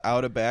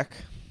Out of back.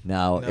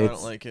 No, I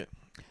don't like it.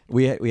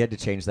 We had to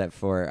change that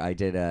for I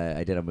did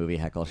a movie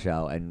heckle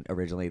show, and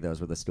originally those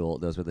were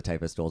the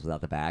type of stools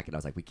without the back, and I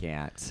was like, we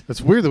can't.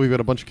 It's weird that we've got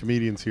a bunch of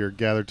comedians here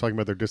gathered talking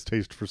about their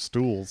distaste for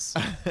stools.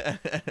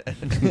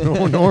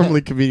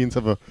 Normally comedians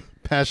have a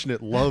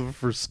passionate love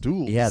for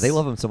stools. Yeah, they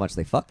love them so much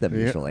they fuck them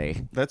Yeah.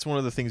 usually. That's one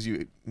of the things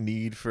you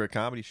need for a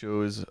comedy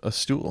show is a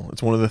stool.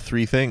 It's one of the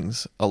three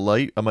things: a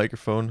light, a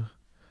microphone,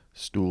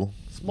 stool.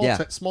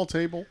 Small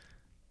table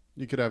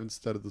you could have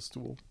instead of the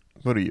stool.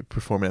 What are you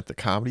performing at the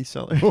Comedy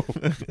Cellar?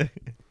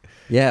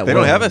 Yeah, They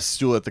don't have a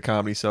stool at the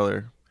Comedy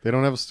Cellar. They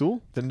don't have a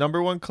stool? The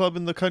 #1 club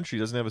in the country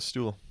doesn't have a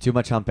stool. Too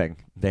much humping.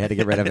 They had to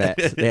get rid of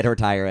it. They had to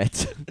retire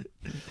it.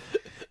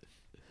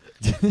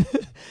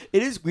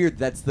 It is weird.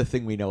 That's the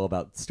thing we know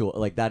about stool.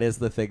 Like, that is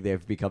the thing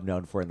they've become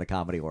known for in the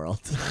comedy world.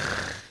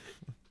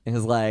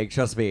 It's like,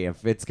 trust me, if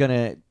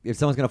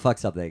someone's gonna fuck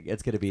something,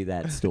 it's gonna be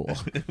that stool.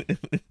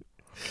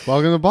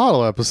 Welcome to the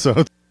Bottle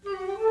episode.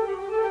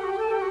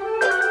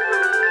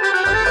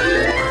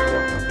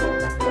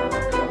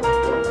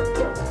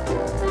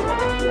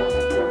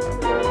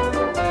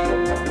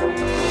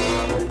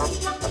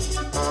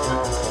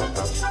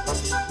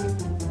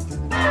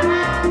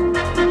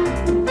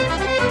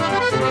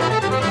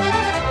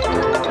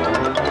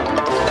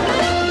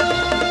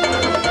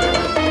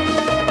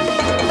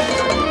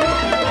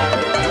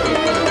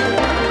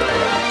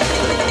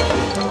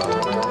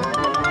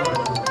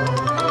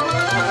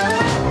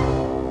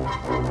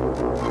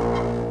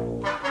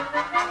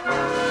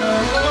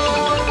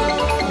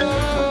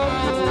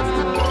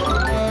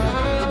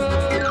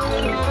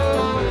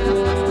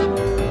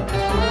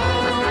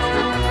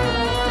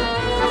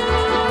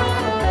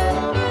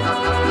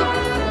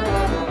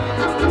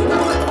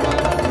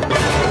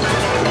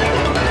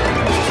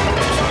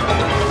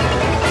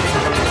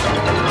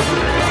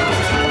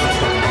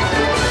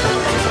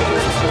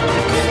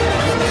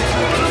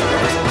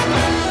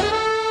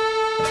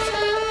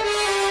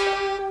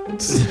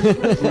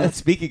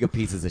 Speaking of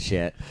pieces of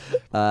shit,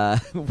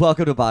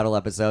 welcome to Bottle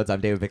Episodes. I'm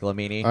David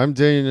Piccolomini. I'm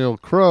Daniel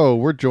Crow.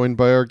 We're joined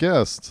by our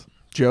guest.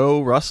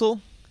 Joe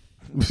Russell?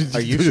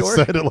 Are you just sure?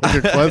 said it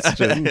like a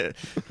question.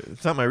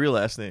 It's not my real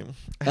last name.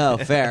 Oh,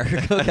 fair.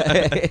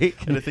 Okay.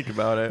 Gotta think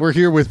about it. We're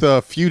here with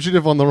a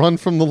fugitive on the run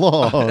from the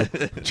law,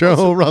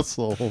 Joe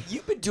Russell.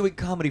 You've been doing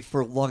comedy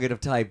for a long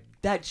enough time.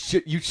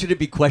 You shouldn't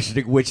be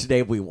questioning which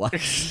name we want.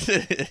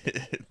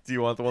 Do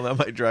you want the one on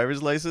my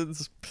driver's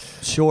license?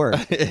 Sure,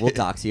 we'll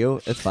dox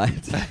you. It's fine.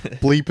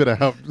 Bleep it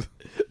out.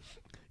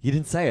 You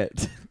didn't say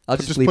it. I'll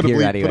just put bleep a here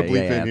bleep- anyway. put a bleep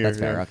Yeah, in that's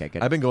here, fair. yeah. Okay,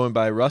 good. I've been going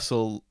by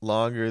Russell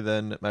longer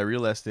than my real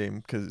last name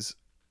because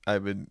I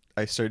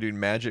started doing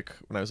magic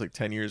when I was like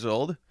 10 years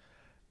old,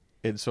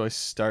 and so I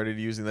started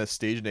using that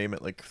stage name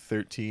at like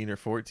 13 or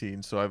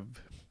 14. So I've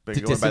been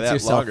To going by distance that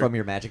yourself longer. from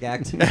your magic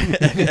act,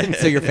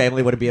 so your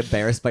family wouldn't be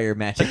embarrassed by your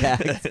magic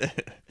act.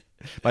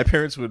 My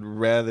parents would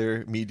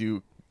rather me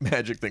do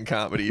magic than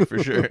comedy for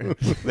sure.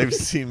 They've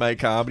seen my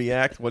comedy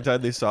act. One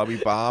time they saw me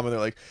bomb and they're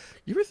like,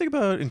 "You ever think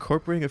about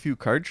incorporating a few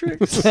card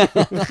tricks?"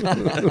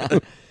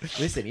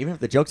 Listen, even if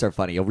the jokes are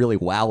funny, you'll really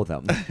wow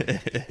them.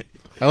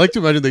 I like to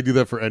imagine they do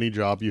that for any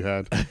job you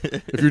had.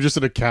 If you're just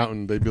an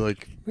accountant, they'd be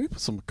like, maybe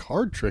put some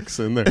card tricks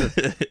in there.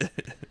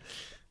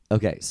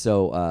 Okay,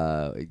 so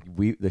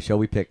the show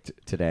we picked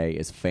today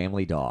is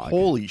Family Dog.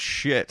 Holy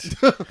shit.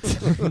 What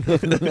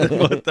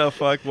the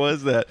fuck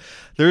was that?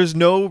 There's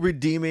no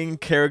redeeming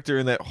character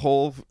in that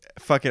whole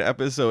fucking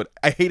episode.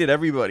 I hated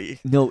everybody.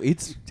 No,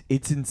 it's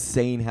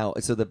insane how.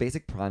 So the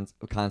basic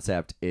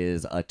concept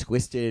is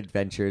twisted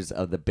adventures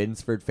of the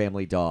Binsford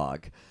family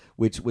dog,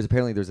 which was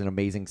apparently there's an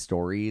Amazing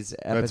Stories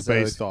episode. That's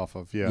based off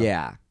of, yeah.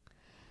 Yeah.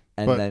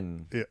 And But,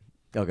 then... yeah,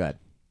 Oh, God.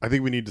 I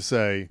think we need to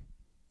say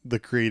the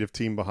creative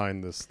team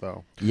behind this,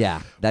 though.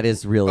 Yeah, that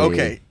is really...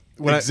 Okay.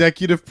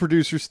 Executive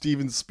producer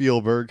Steven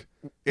Spielberg.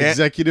 Yeah.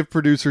 Executive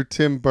producer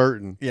Tim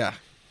Burton. Yeah.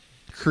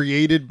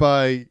 Created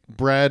by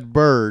Brad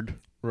Bird.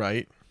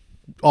 Right.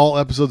 All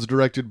episodes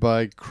directed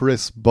by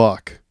Chris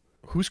Buck.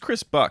 Who's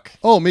Chris Buck?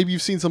 Oh, maybe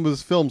you've seen some of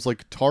his films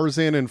like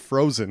Tarzan and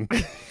Frozen.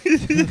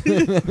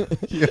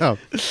 Yeah.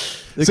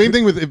 Same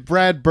thing with if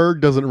Brad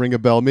Bird doesn't ring a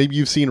bell. Maybe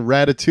you've seen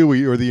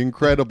Ratatouille or The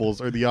Incredibles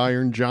or The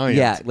Iron Giant.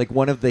 Yeah, like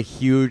one of the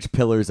huge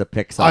pillars of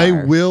Pixar.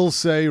 I will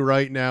say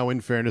right now,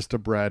 in fairness to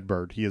Brad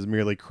Bird, he is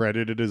merely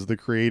credited as the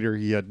creator.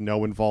 He had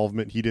no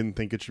involvement. He didn't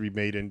think it should be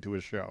made into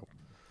a show.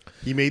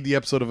 He made the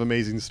episode of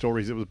Amazing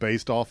Stories it was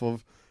based off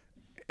of.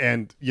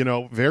 And,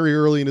 very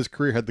early in his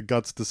career had the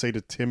guts to say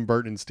to Tim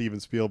Burton and Steven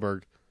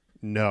Spielberg,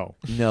 no.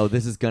 No,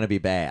 this is going to be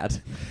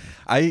bad.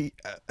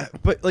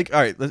 But like,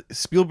 all right,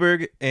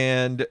 Spielberg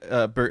and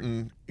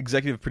Burton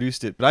executive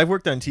produced it, but I've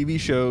worked on TV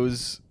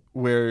shows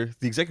where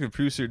the executive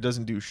producer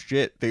doesn't do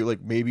shit. They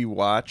like maybe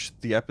watch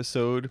the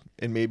episode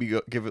and maybe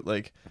give it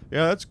like,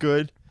 yeah, that's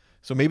good.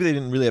 So maybe they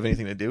didn't really have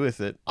anything to do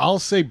with it. I'll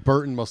say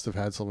Burton must have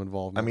had some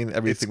involvement. I mean,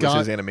 everything was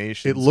his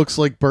animation. It looks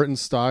like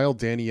Burton's style.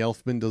 Danny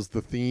Elfman does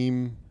the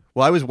theme.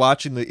 Well, I was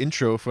watching the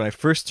intro when I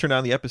first turned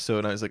on the episode,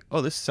 and I was like,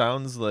 oh, this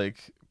sounds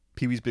like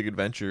Pee-wee's Big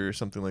Adventure or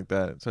something like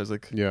that. So I was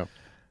like, Yeah.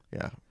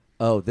 yeah.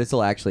 Oh, this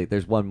will actually.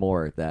 There's one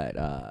more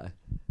that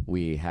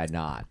we had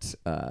not.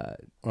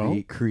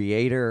 The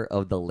creator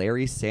of the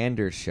Larry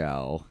Sanders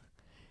Show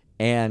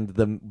and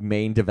the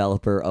main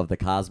developer of the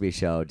Cosby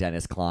Show,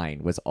 Dennis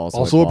Klein, was also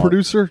a involved.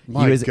 producer.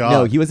 My God,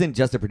 No, he wasn't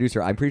just a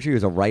producer. I'm pretty sure he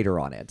was a writer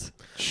on it.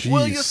 Jeez.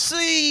 Well, you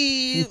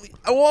see,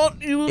 I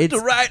want you to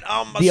write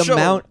on my the show.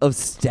 amount of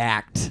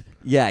stacked.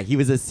 Yeah, he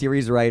was a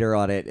series writer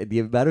on it. And the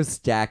amount of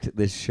stacked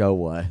this show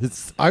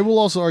was. I will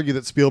also argue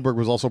that Spielberg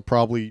was also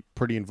probably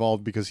pretty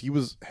involved because he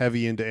was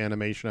heavy into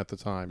animation at the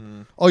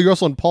time. Oh, you're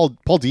also on Paul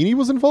Dini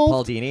was involved?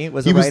 Paul Dini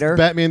was He a writer. was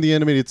Batman the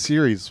Animated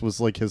Series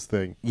was like his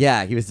thing.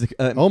 Yeah, he was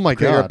the Oh my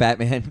creator of God.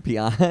 Batman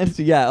Beyond.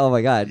 Yeah, oh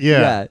my God.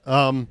 Yeah.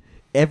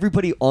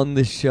 Everybody on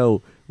the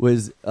show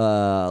was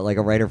like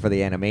a writer for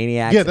the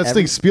Animaniacs. Yeah, that's the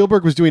thing.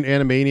 Spielberg was doing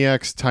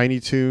Animaniacs, Tiny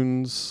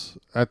Toons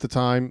at the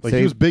time. Like So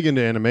he was big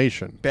into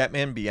animation.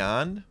 Batman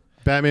Beyond.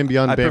 Batman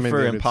Beyond. I Batman prefer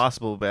Animated.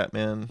 Impossible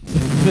Batman.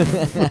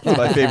 It's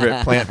my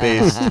favorite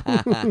plant-based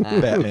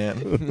Batman.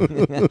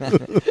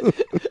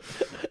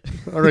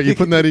 All right, you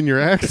putting that in your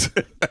act?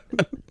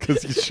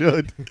 Because you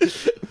should.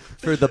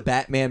 For the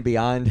Batman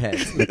Beyond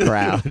heads in the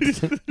crowd.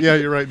 Yeah,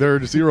 you're right. There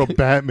are 0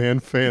 Batman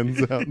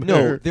fans out No,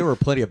 there. there were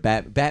plenty of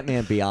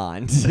Batman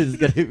Beyond. Is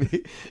gonna be,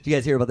 did you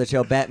guys hear about the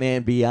show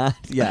Batman Beyond?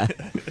 Yeah.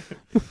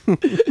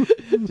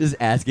 Just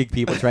asking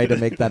people, trying to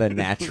make that a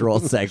natural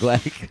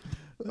segue.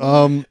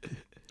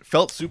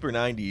 Felt super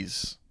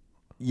 90s.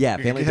 Yeah,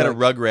 It Family had a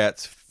Guy-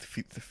 Rugrats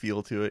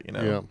feel to it, you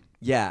know.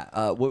 Yeah.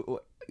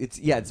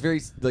 Yeah, it's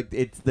very like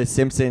it's The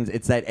Simpsons.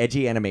 It's that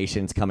edgy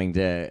animations coming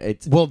to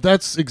it's. Well,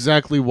 that's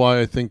exactly why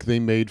I think they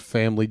made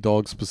Family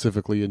Dog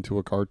specifically into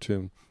a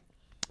cartoon.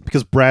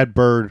 Because Brad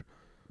Bird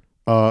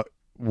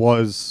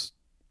was,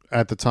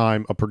 at the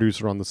time, a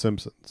producer on The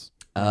Simpsons.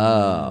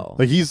 Oh,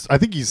 Like I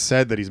think he's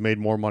said that he's made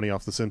more money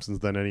off The Simpsons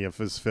than any of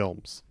his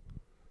films.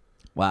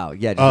 wow!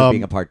 Yeah, just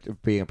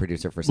being a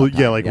producer for some Well,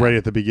 yeah, time, like right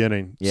at the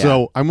beginning. Yeah.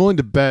 So I'm willing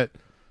to bet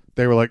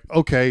they were like,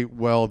 okay,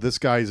 well, this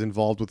guy's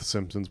involved with The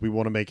Simpsons. We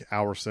want to make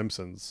our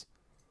Simpsons.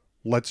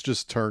 Let's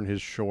just turn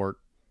his short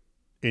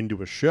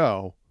into a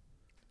show.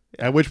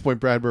 At which point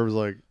Brad Bird was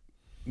like,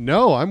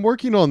 no, I'm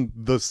working on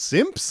The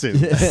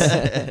Simpsons.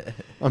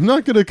 I'm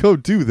not going to go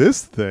do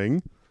this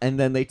thing. And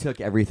then they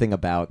took everything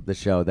about the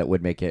show that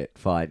would make it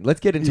fun. Let's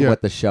get into Yeah.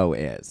 what the show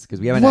is,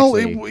 because we haven't Well,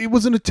 actually. it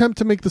was an attempt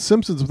to make The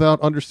Simpsons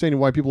without understanding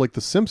why people like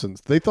The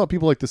Simpsons. They thought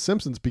people liked The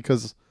Simpsons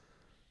because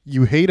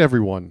you hate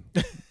everyone.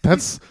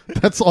 That's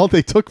all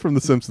they took from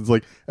The Simpsons.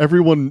 Like,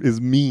 everyone is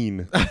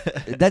mean.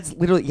 That's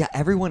literally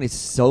everyone is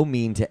so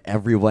mean to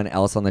everyone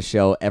else on the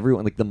show.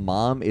 Everyone, like the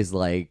mom is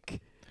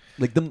like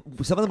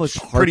some of the most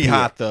Pretty harpy-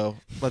 hot, though.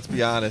 Let's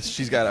be honest.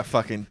 She's got a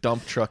fucking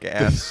dump truck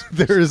ass.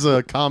 There is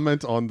a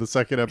comment on the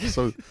second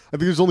episode. I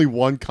think there's only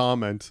one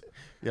comment.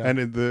 Yeah.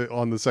 And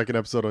on the second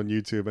episode on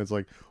YouTube, and it's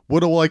like,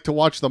 would have liked to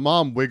watch the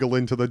mom wiggle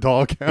into the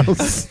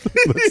doghouse.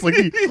 That's like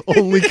the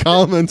only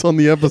comment on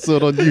the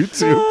episode on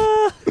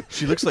YouTube.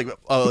 She looks like a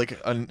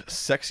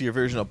sexier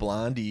version of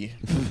Blondie.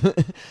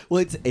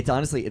 Well, it's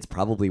honestly, it's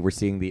probably we're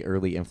seeing the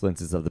early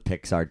influences of the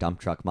Pixar dump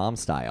truck mom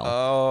style,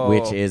 Oh.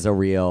 which is a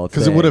real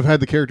Because it would have had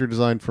the character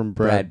design from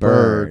Brad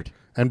Bird. Bird.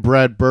 And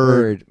Brad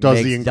Bird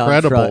does the makes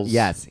dump truck- Incredibles.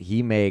 Yes,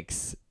 he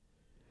makes.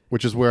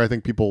 Which is where I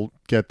think people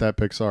get that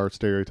Pixar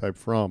stereotype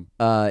from.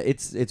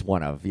 It's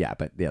one of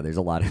but there's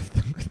a lot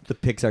of the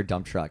Pixar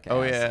dump truck.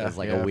 Oh, as- yeah. as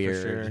like Yeah, a for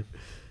weird sure.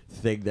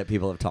 thing that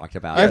people have talked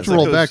about. I have it's to like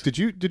roll those- back.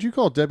 Did you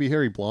call Debbie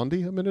Harry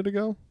Blondie a minute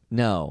ago?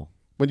 No,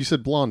 When you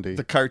said Blondie?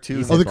 The cartoon.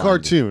 He Oh, said the Blondie.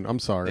 cartoon. I'm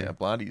sorry. Yeah,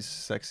 Blondie's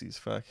sexy as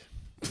fuck.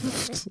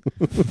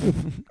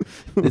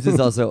 this is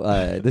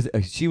also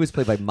she was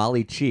played by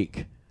Molly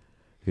Cheek,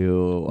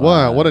 who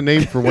Wow, what a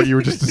name for what you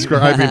were just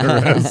describing her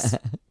as.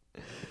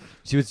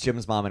 She was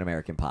Jim's mom in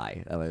American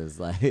Pie. I was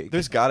like,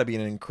 There's got to be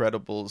an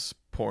Incredibles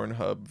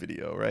Pornhub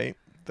video, right?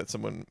 That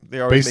someone they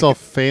already Based off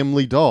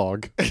Family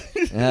Dog,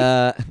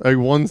 a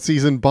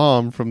one-season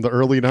bomb from the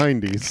early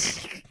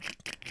 90s.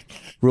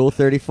 Rule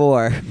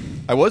 34.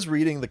 I was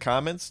reading the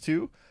comments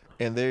too,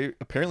 and there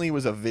apparently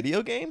was a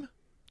video game.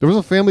 There was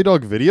a Family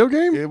Dog video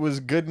game? It was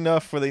good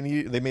enough where they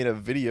made a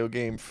video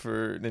game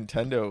for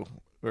Nintendo.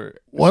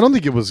 Well, I don't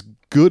think it was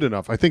good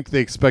enough. I think they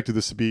expected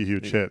this to be a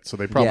huge hit, so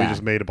they probably Yeah.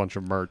 just made a bunch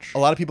of merch. A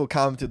lot of people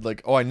commented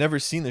like, "Oh, I never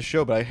seen the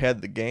show, but I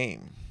had the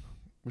game,"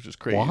 which is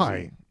crazy.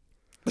 Why?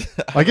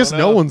 I guess don't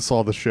no know. one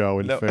saw the show,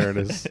 in No.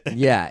 fairness.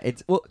 Yeah,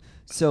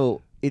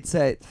 so it's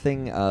that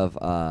thing of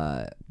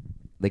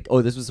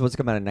this was supposed to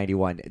come out in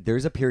 91.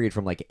 There's a period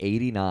from like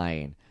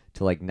 89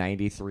 to like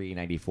 93,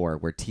 94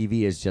 where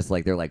TV is just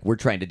like, they're like, we're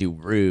trying to do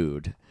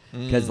Rude.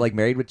 Because like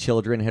Married with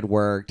Children had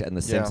worked and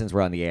The Simpsons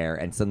were on the air,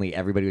 and suddenly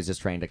everybody was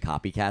just trying to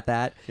copycat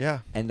that. Yeah.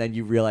 And then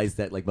you realize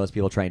that like most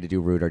people trying to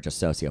do Rude are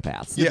just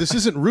sociopaths. Yeah, this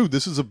isn't rude.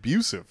 This is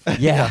abusive.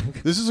 Yeah.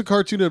 This is a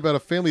cartoon about a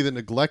family that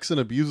neglects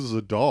and abuses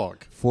a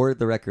dog. For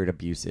the record,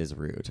 abuse is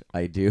rude.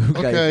 I do.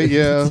 Okay,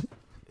 yeah.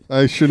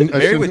 I shouldn't.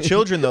 Married with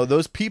Children, though,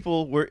 those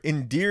people were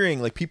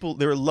endearing. Like people,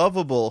 they were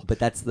lovable. But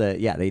that's they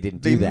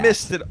didn't They do that.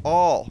 missed it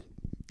all.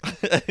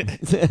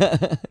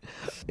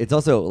 It's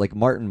also like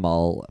Martin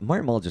Mull.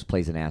 Martin Mull just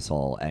plays an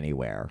asshole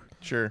anywhere.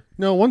 Sure.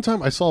 No, one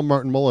time I saw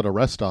Martin Mull at a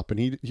rest stop,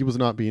 and he was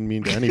not being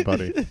mean to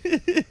anybody.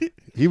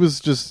 He was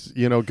just,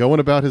 going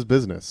about his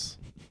business.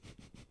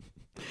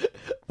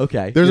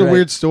 Okay. There's you're a right.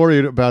 weird story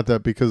about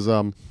that because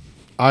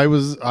I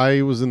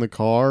was in the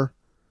car.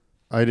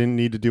 I didn't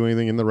need to do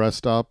anything in the rest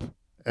stop,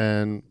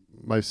 and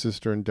my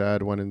sister and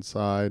dad went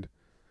inside,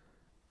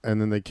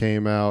 and then they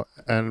came out,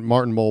 and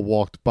Martin Mull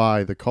walked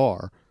by the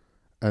car,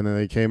 and then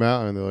they came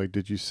out, and they're like,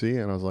 "Did you see?"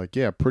 And I was like,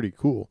 "Yeah, pretty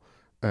cool."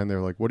 And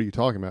they're like, "What are you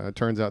talking about?" And it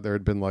turns out there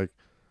had been like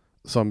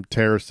some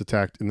terrorist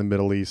attack in the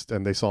Middle East,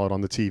 and they saw it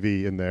on the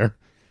TV in there.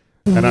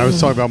 And I was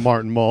talking about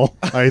Martin Mull.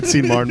 I had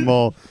seen Martin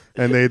Mull,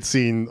 and they had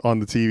seen on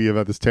the TV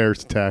about this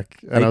terrorist attack,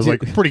 and I was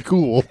like, "Pretty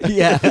cool."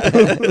 Yeah.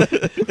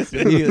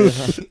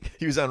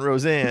 He was on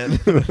Roseanne.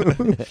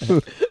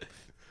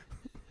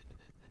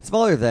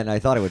 Smaller than I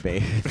thought it would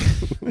be.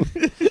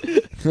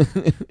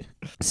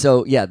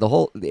 So yeah,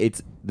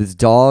 this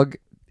dog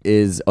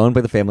is owned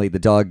by the family. The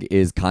dog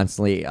is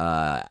constantly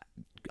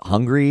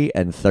hungry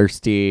and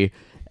thirsty,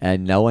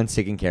 and no one's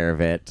taking care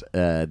of it.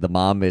 The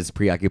mom is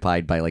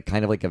preoccupied by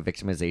kind of like a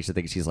victimization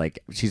thing.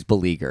 She's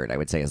beleaguered, I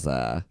would say, is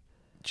the.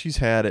 She's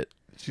had it.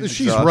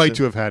 She's right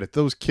to have had it.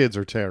 Those kids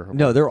are terrible.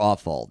 No, they're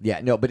awful. Yeah,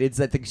 no, but it's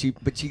that thing. She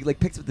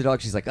picks up the dog.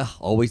 She's like, oh,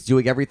 always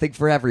doing everything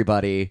for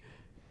everybody.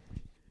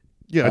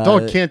 Yeah, a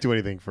dog can't do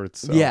anything for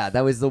itself. Yeah,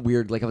 that was the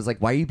weird. I was like,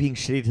 why are you being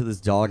shitty to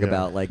this dog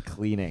about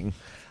cleaning?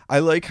 I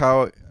like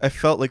how I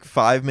felt like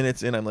 5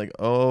 minutes in, I'm like,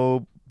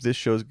 oh,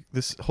 this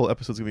whole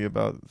episode's gonna be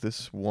about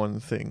this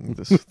one thing,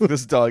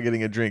 this dog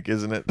getting a drink,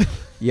 isn't it?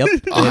 Yep,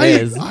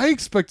 it is. I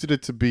expected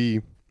it to be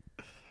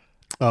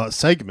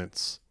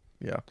segments.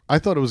 Yeah. I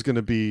thought it was going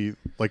to be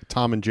like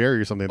Tom and Jerry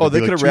or something. Oh,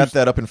 they could have wrapped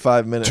that up in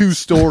 5 minutes. 2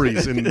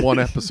 stories in one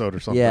episode or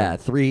something. Yeah,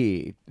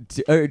 two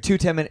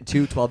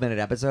 12-minute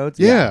episodes.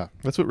 Yeah.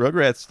 That's what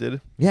Rugrats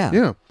did. Yeah.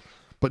 Yeah.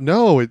 But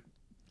no,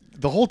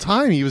 the whole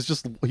time he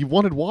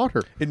wanted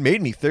water. It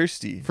made me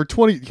thirsty. For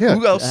 20, yeah.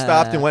 Who else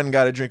stopped and went and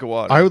got a drink of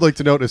water? I would like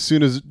to note, as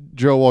soon as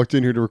Joe walked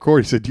in here to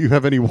record, he said, "Do you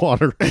have any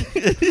water?" But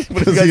you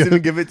guys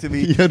didn't give it to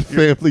me. He had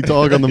family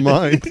dog on the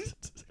mind.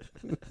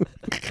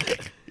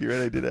 You're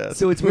right, I did ask.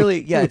 So it's really,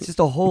 it's just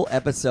a whole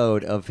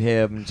episode of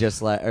him just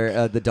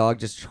the dog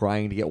just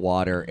trying to get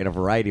water in a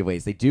variety of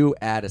ways. They do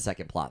add a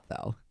second plot,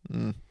 though.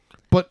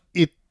 But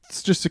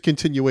it's just a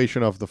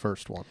continuation of the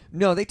first one.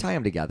 No, they tie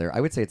them together.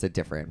 I would say it's a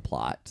different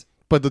plot.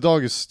 But the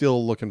dog is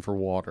still looking for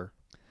water.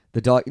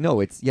 The dog,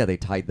 no, they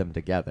tied them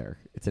together.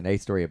 It's an A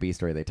story, a B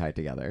story, they tied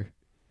together.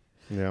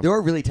 Yeah. There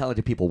are really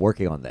talented people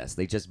working on this.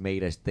 They just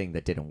made a thing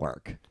that didn't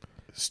work.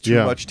 It's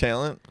too much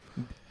talent.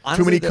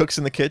 Honestly, Too many cooks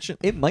in the kitchen.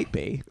 It might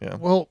be. Yeah.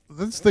 Well,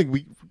 that's the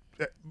thing.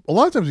 A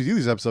lot of times we do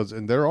these episodes,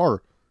 and there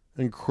are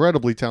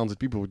incredibly talented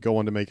people who go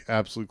on to make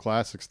absolute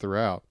classics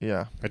throughout.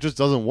 Yeah. It just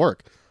doesn't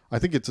work. I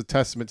think it's a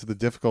testament to the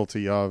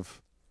difficulty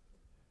of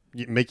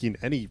making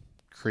any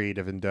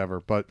creative endeavor,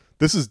 but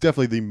this is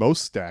definitely the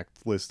most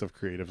stacked list of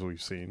creatives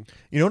we've seen.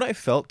 You know what I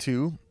felt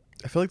too?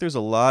 I feel like there's a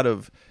lot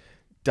of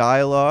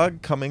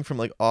dialogue coming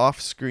from off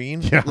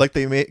screen. Yeah. Like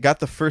they got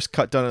the first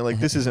cut done and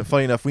this isn't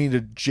funny enough. We need to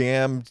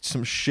jam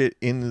some shit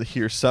in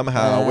here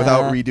somehow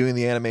without redoing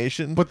the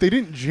animation. But they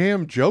didn't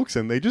jam jokes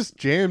in. They just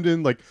jammed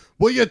in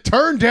 "Will you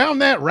turn down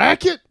that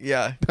racket?"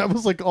 Yeah. That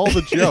was all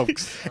the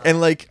jokes.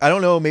 And I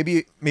don't know,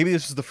 maybe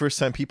this was the first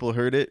time people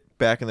heard it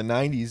back in the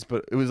 90s,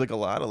 but it was a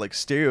lot of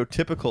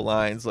stereotypical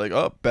lines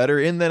oh, better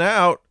in than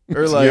out,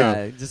 or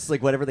just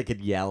whatever they could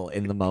yell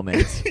in the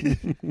moment.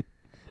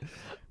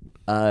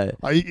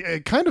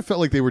 I kind of felt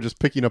like they were just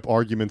picking up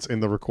arguments in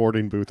the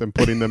recording booth and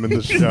putting them in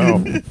the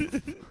show.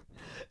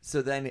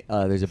 So then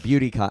there's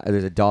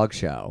there's a dog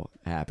show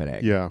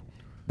happening. Yeah.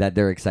 That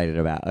they're excited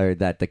about, or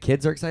that the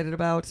kids are excited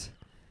about,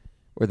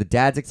 or the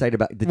dad's excited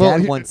about. The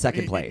dad won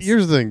second place.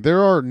 Here's the thing.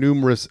 There are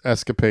numerous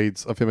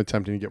escapades of him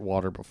attempting to get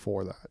water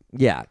before that.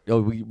 Yeah.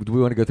 Oh, do we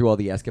want to go through all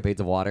the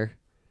escapades of water?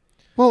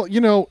 Well,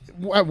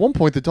 at one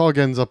point the dog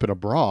ends up in a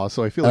bra,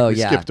 so I feel like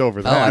we skipped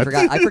over that.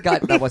 Oh, I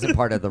forgot that wasn't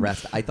part of the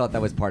rest. I thought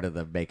that was part of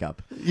the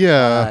makeup.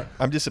 Yeah.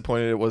 I'm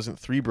disappointed it wasn't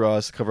 3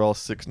 bras to cover all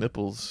 6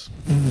 nipples.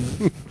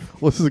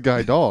 Well, this is a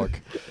guy dog.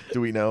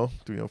 Do we know?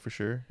 Do we know for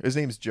sure? His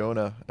name's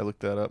Jonah. I looked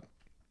that up.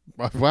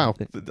 Wow.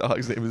 The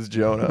dog's name is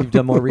Jonah. You've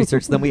done more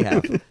research than we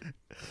have.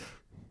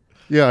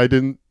 Yeah, I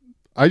didn't.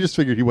 I just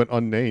figured he went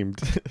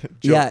unnamed.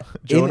 Yeah.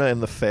 Jonah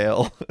and the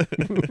Fail.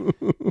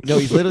 No,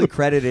 he's literally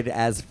credited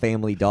as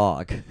family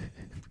dog.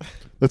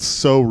 That's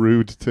so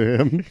rude to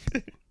him.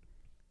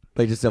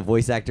 But just a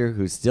voice actor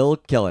who's still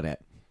killing it.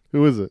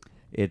 Who is it?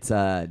 It's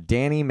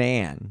Danny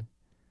Mann.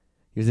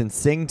 He was in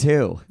Sing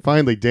 2.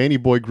 Finally, Danny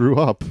Boy grew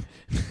up.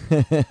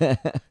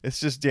 It's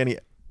just Danny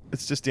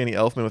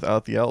Elfman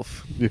without the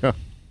elf. Yeah.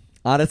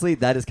 Honestly,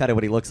 that is kind of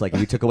what he looks like.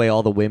 You took away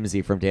all the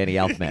whimsy from Danny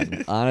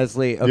Elfman.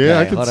 Honestly, okay. Yeah,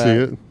 I can see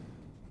it.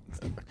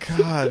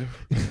 God.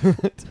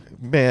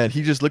 Man,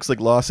 he just looks like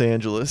Los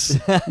Angeles.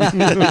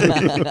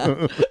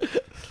 I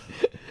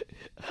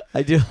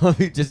do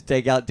love you just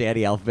take out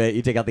Danny Elfman.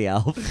 You take out the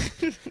elf.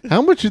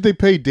 How much did they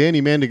pay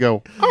Danny Mann to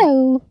go,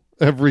 "Oh,"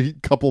 every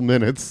couple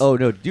minutes? Oh,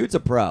 no. Dude's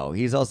a pro.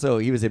 He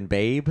was in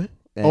Babe.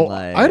 And Oh,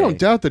 like, I don't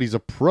doubt that he's a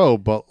pro,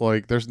 but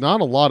like, there's not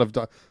a lot of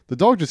the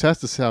dog just has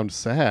to sound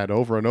sad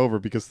over and over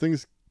because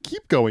things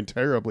keep going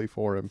terribly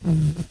for him.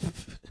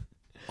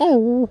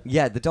 Oh,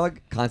 Yeah, the dog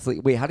constantly.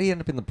 Wait, how did he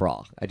end up in the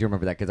bra? I do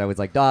remember that because I was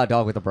like,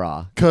 dog with a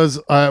bra. because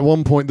at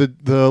one point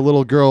the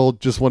little girl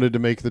just wanted to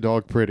make the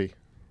dog pretty.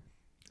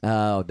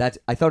 Oh,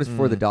 I thought it was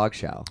for the dog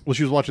show. Well,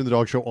 she was watching the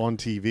dog show on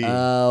TV.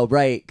 Oh,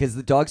 right, because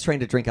the dog's trying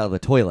to drink out of the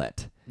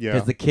toilet. Yeah.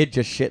 Because the kid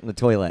just shit in the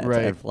toilet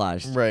Right. and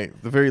flushed. Right.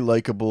 The very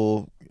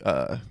likable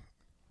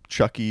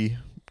Chucky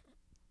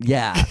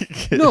Yeah.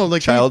 No,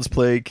 like Child's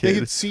Play They kid.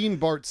 had seen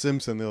Bart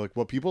Simpson. They're like,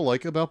 what people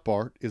like about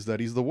Bart is that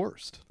he's the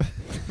worst.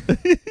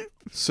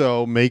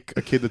 So make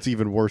a kid that's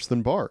even worse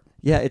than Bart.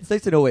 Yeah, it's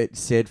nice to know what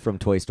Sid from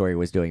Toy Story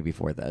was doing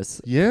before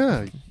this.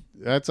 Yeah,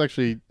 that's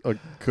actually a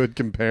good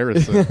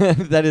comparison.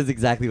 That is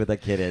exactly what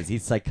that kid is.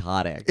 He's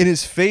psychotic. And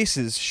his face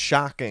is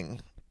shocking.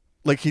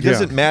 Like, he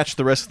doesn't match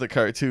the rest of the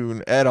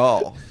cartoon at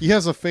all. He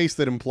has a face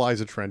that implies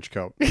a trench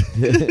coat.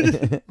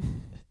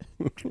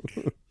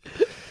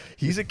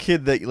 He's a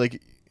kid that,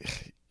 like,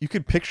 you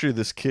could picture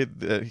this kid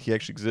that he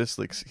actually exists.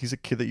 Like, he's a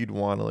kid that you'd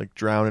want to, like,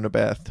 drown in a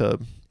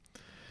bathtub.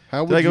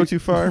 How Did I go too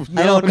far?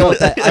 I don't know what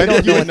that. I I don't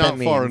think you know went what that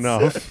not far means.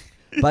 enough.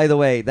 By the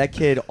way, that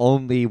kid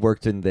only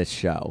worked in this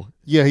show.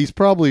 Yeah, he's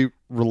probably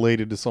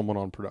related to someone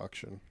on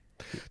production.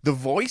 The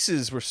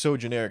voices were so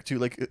generic, too.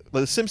 Like,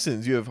 The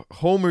Simpsons, you have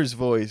Homer's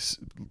voice.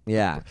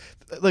 Yeah.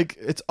 Like,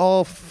 it's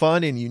all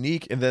fun and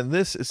unique. And then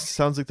this, it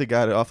sounds like they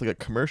got it off, like, a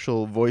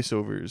commercial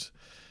voiceovers.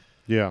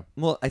 Yeah.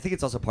 Well, I think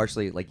it's also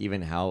partially like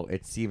even how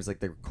it seems like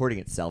the recording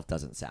itself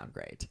doesn't sound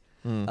great.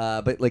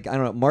 But like I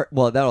don't know,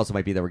 well that also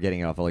might be that we're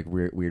getting it off of like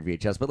weird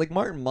VHS. But like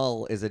Martin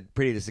Mull is a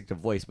pretty distinctive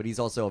voice, but he's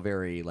also a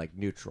very like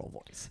neutral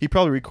voice. He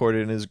probably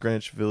recorded in his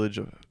Greenwich Village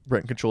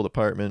rent-controlled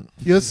apartment.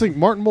 Yeah, let's think.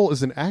 Martin Mull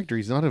is an actor.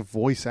 He's not a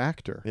voice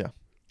actor. Yeah.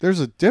 There's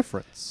a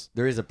difference.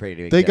 There is a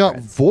pretty big They got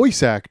difference.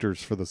 voice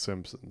actors for The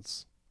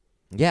Simpsons.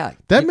 Yeah,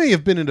 That may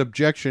have been an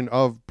objection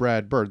of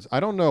Brad Bird's. I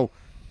don't know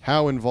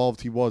how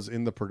involved he was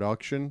in the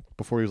production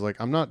before he was like,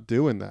 I'm not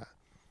doing that.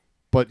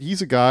 But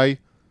he's a guy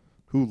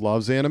who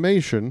loves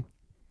animation.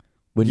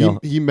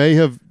 He may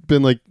have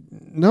been like,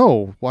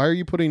 no, why are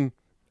you putting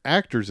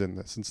actors in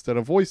this instead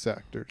of voice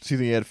actors? So you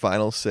think he had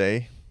final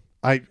say?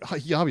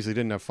 He obviously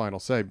didn't have final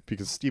say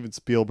because Steven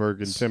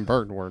Spielberg and Tim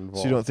Burton were involved.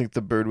 So you don't think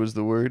the bird was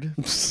the word?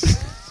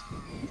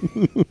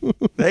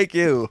 Thank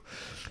you.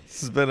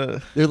 This has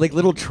been They're like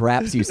little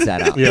traps you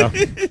set up. Yeah.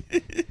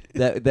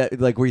 That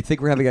like where you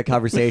think we're having a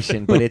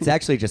conversation, but it's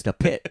actually just a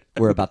pit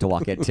we're about to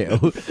walk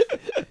into.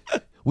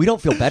 We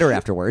don't feel better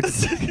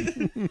afterwards.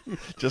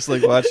 just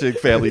like watching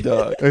Family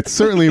Dog. It's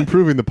certainly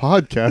improving the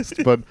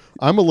podcast, but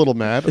I'm a little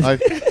mad.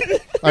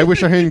 I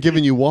wish I hadn't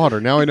given you water.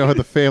 Now I know how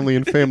the family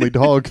and Family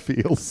Dog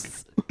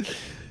feels.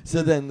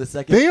 So then the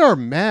second They are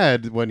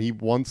mad when he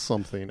wants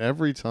something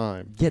every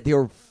time. Yeah, they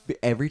were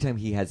every time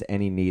he has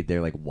any need,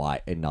 they're like,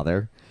 "Why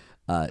another?"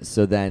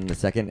 So then the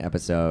second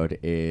episode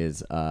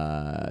is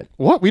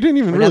What? We didn't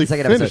even or not really the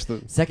second finish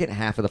episode, the. second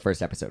half of the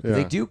first episode. 'Cause Yeah.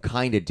 They do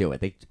kind of do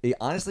it. They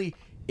honestly,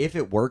 if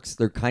it works,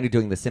 they're kind of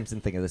doing the Simpson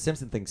thing. And the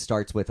Simpson thing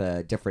starts with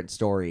a different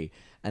story,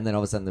 and then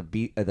all of a sudden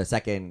the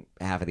second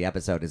half of the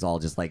episode is all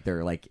just like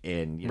they're like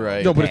in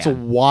Right. No, but it's a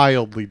Japan.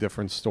 wildly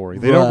different story.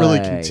 They don't really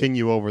Right.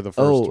 continue over the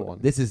first one.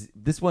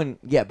 This one,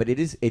 yeah, but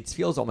it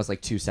feels almost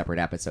like two separate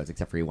episodes,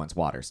 except for he wants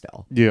water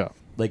still. Yeah.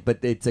 Like, but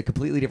it's a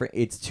completely different.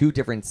 It's two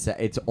different.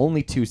 It's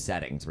only two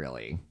settings,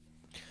 really.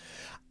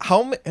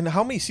 How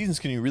many seasons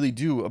can you really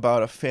do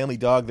about a family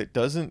dog that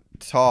doesn't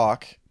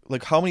talk?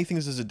 Like, how many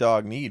things does a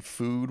dog need?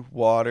 Food,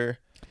 water.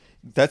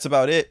 That's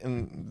about it.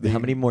 And How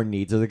many more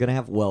needs are they going to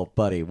have? Well,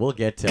 buddy, we'll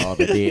get to all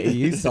the needs.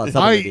 You saw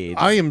some of the needs.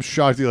 I am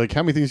shocked. Like,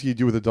 how many things can you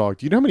do with a dog?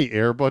 Do you know how many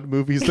Air Bud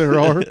movies there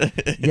are?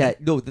 Yeah,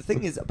 no, the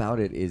thing is about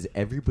it is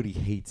everybody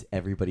hates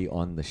everybody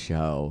on the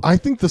show. I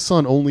think the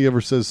son only ever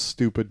says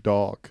stupid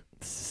dog.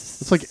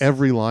 It's like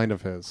every line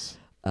of his.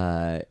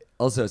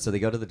 Also, so they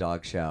go to the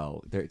dog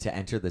show to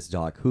enter this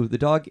dog, who the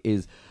dog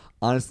is...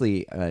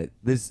 Honestly,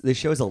 this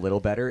show is a little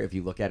better if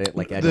you look at it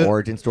like an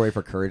origin story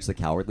for Courage the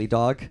Cowardly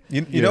Dog.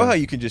 You know how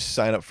you can just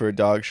sign up for a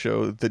dog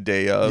show the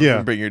day of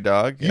and bring your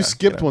dog? You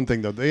skipped one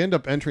thing, though. They end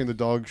up entering the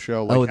dog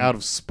show out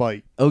of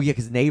spite. Oh, yeah,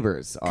 because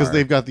neighbors are... Because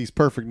they've got these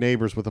perfect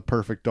neighbors with a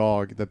perfect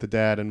dog that the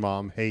dad and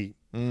mom hate.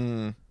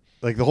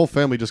 Like, the whole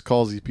family just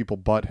calls these people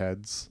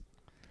buttheads.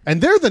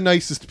 And they're the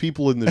nicest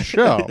people in the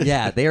show.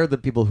 Yeah, they are the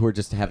people who are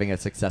just having a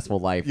successful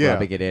life, Yeah.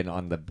 rubbing it in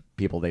on the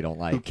people they don't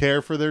Who like.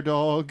 care for their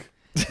dog.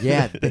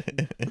 Yeah.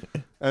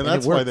 And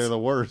that's why works. they're the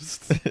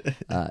worst.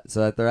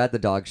 So that they're at the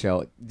dog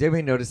show. Did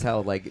anybody notice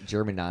how like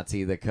German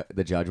Nazi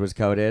the judge was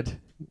coded?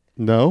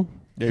 No?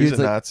 Yeah, He he's was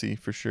a like- Nazi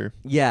for sure.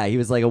 Yeah, he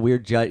was like a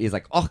weird judge. He's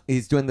like, oh,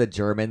 he's doing the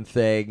German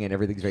thing, and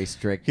everything's very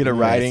strict. He had a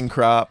riding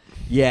crop.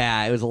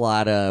 Yeah, it was a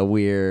lot of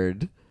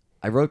weird.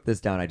 I wrote this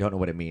down. I don't know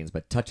what it means,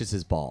 but touches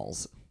his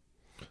balls.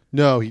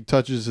 No, he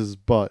touches his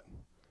butt.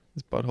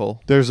 His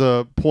butthole. There's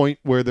a point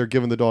where they're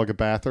giving the dog a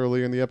bath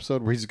earlier in the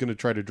episode where he's going to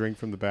try to drink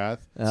from the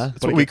bath.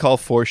 That's what we call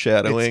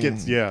foreshadowing.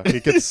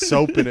 It gets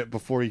soap in it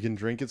before he can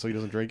drink it, so he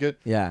doesn't drink it.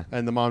 Yeah.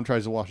 And the mom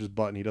tries to wash his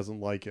butt, and he doesn't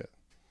like it.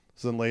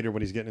 So then later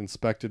when he's getting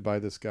inspected by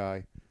this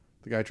guy,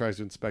 the guy tries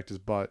to inspect his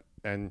butt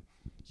and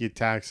he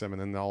attacks him,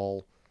 and then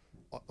all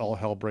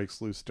hell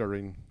breaks loose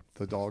during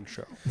the dog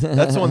show.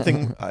 That's the one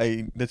thing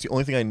that's the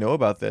only thing I know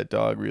about that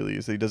dog, really,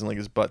 is that he doesn't like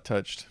his butt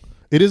touched.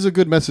 It is a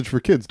good message for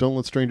kids. Don't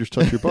let strangers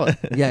touch your butt.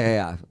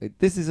 Yeah.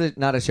 This is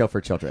not a show for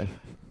children.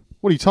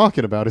 What are you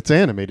talking about? It's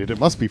animated. It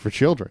must be for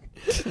children.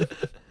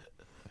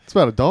 It's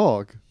about a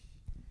dog.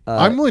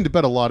 I'm willing to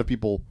bet a lot of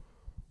people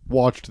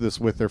watched this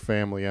with their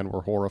family and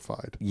were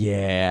horrified.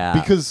 Yeah.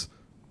 Because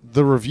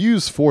the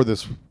reviews for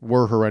this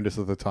were horrendous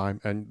at the time,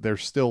 and they're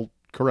still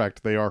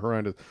correct. They are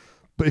horrendous.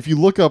 But if you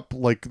look up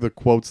like the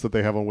quotes that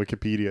they have on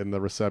Wikipedia in the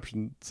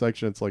reception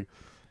section, it's like,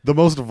 the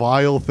most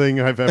vile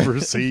thing I've ever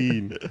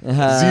seen.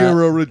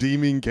 0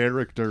 redeeming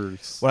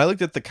characters. When I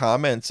looked at the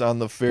comments on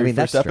the very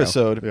first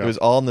episode, it was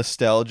all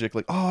nostalgic.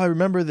 Like, oh, I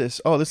remember this.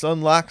 Oh, this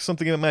unlocks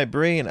something in my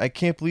brain. I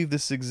can't believe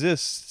this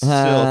exists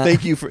still.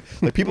 Thank you for...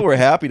 Like, people were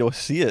happy to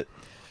see it.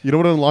 You know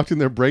what unlocked in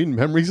their brain?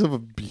 Memories of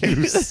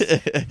abuse.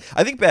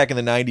 I think back in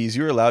the 90s,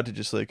 you were allowed to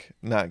just, like,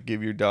 not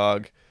give your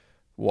dog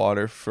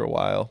water for a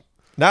while.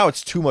 Now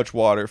it's too much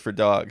water for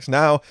dogs.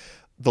 Now...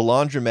 the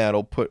laundromat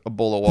will put a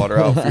bowl of water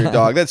out for your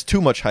dog. That's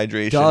too much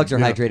hydration. Dogs are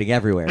hydrating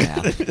everywhere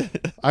now.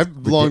 I've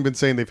long been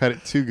saying they've had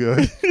it too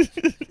good.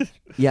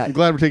 Yeah. I'm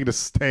glad we're taking a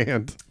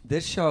stand.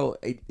 This show,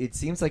 it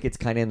seems like it's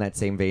kind of in that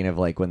same vein of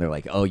like when they're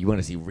like, oh, you want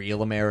to see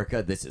real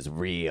America? This is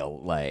real.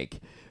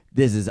 Like,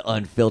 this is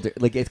unfiltered.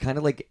 Like, it's kind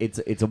of like it's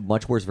a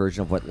much worse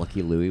version of what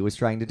Lucky Louie was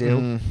trying to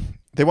do.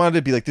 They wanted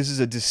to be like, this is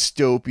a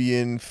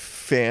dystopian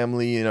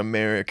family in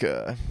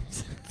America.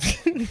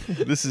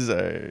 This is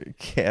our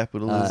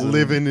capitalism.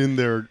 Living in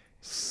their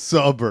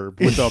suburb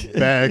with a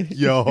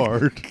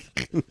backyard.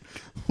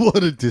 What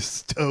a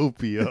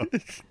dystopia.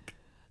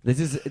 This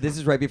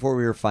is right before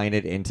we refined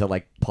it into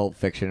like Pulp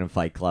Fiction and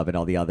Fight Club and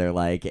all the other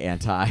like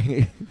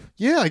anti.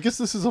 Yeah, I guess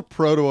this is a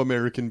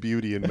proto-American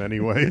Beauty in many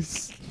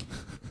ways.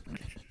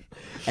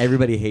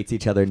 Everybody hates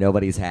each other.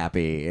 Nobody's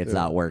happy. It's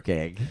not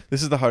working.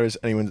 This is the hardest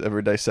anyone's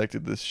ever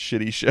dissected this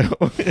shitty show.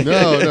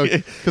 No,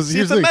 because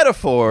it's a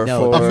metaphor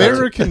for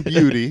American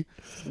Beauty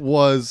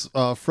was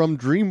from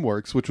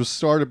DreamWorks, which was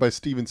started by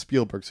Steven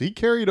Spielberg. So he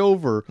carried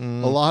over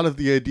a lot of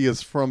the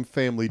ideas from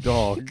Family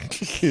Dog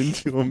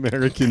into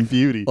American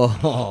Beauty.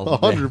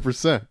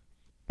 100%.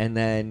 And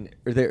then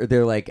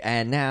they're like,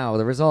 and now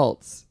the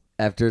results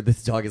after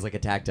this dog is like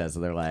attacked us. So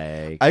they're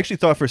like, I actually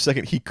thought for a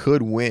second he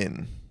could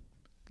win.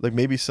 Like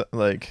maybe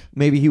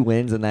maybe he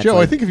wins and that's Joe,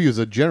 like, I think if he was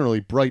a generally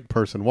bright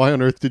person, why on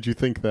earth did you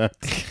think that?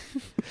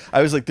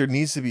 I was like, there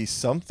needs to be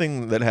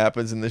something that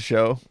happens in the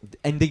show.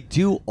 And they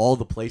do all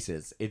the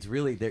places. It's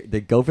really they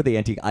go for the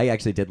anti. I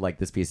actually did like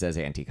this piece as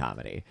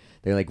anti-comedy.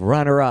 They're like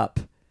runner up,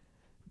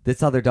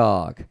 this other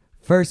dog,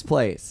 first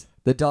place,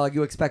 the dog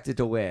you expected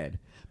to win.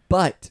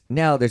 But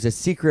now there's a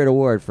secret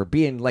award for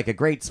being like a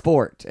great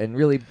sport and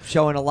really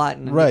showing a lot.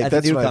 Right,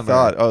 that's what I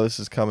thought. Oh,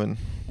 this is coming.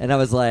 And I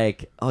was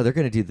like, oh, they're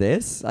going to do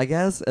this, I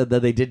guess? And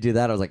then they did do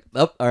that. I was like,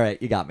 oh, all right,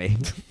 you got me.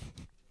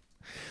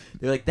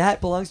 They're like,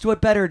 that belongs to a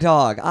better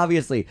dog.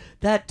 Obviously,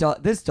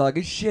 this dog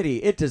is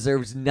shitty. It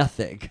deserves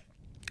nothing.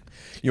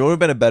 You know what would have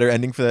been a better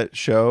ending for that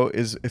show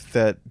is if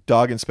that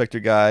dog inspector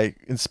guy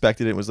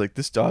inspected it and was like,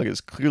 this dog is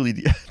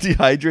clearly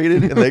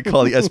dehydrated, and they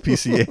call the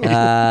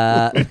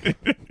SPCA.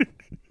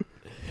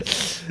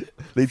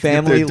 They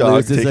Family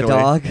loses a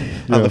dog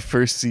on the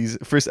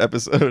first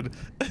episode.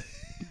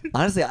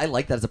 Honestly, I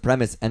like that as a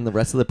premise, and the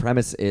rest of the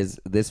premise is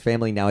this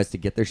family now has to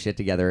get their shit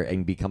together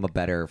and become a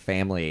better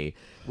family.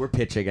 We're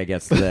pitching, I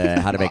guess,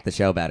 how to make the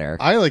show better.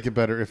 I like it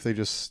better if they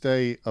just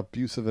stay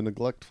abusive and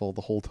neglectful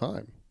the whole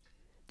time.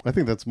 I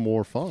think that's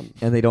more fun.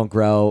 And they don't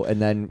grow,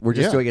 and then we're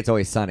just doing It's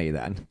Always Sunny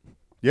then.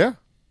 Yeah,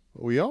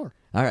 we are.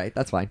 All right,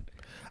 that's fine.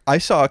 I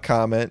saw a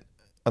comment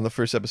on the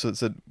first episode that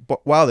said,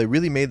 wow, they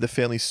really made the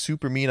family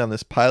super mean on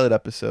this pilot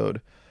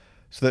episode.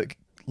 So that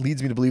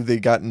leads me to believe they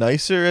got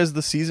nicer as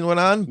the season went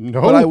on.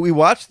 No. But we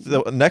watched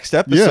the next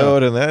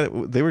episode,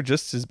 and they were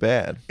just as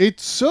bad.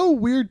 It's so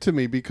weird to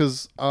me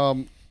because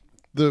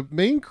the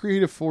main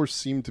creative force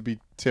seemed to be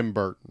Tim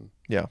Burton.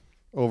 Yeah.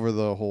 Over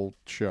the whole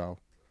show.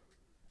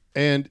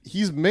 And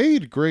he's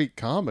made great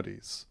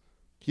comedies.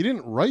 He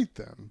didn't write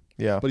them.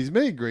 Yeah. But he's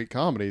made great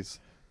comedies.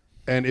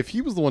 And if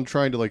he was the one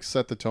trying to like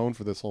set the tone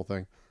for this whole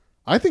thing,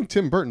 I think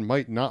Tim Burton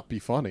might not be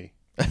funny.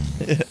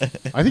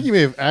 I think he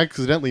may have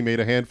accidentally made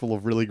a handful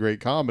of really great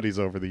comedies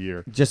over the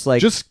year. Just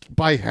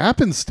by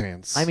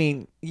happenstance. I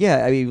mean,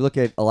 yeah. I mean, look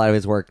at a lot of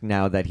his work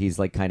now that he's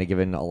like kind of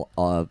given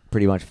a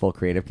pretty much full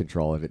creative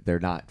control of it. They're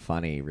not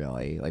funny,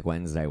 really. Like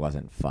Wednesday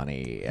wasn't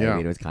funny. Yeah. I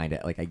mean, it was kind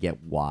of like I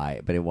get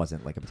why, but it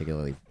wasn't like a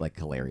particularly like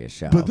hilarious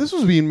show. But this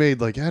was being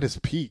made like at his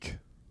peak.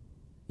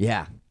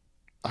 Yeah.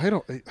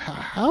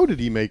 How did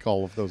he make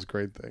all of those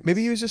great things?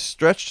 Maybe he was just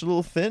stretched a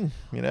little thin,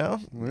 you know?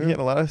 Yeah. He had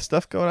a lot of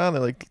stuff going on.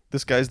 They're like,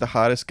 this guy's the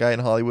hottest guy in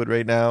Hollywood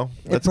right now.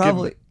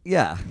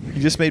 Yeah.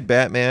 He just made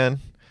Batman.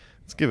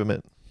 Let's give him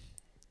it.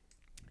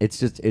 It's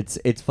just,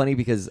 it's funny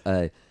because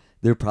there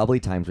are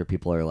probably times where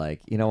people are like,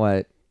 you know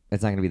what?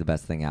 It's not going to be the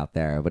best thing out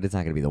there, but it's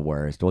not going to be the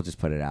worst. We'll just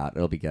put it out.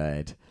 It'll be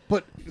good.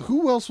 But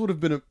who else would have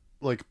been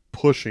like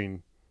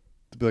pushing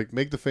to be like,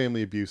 make the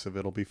family abusive.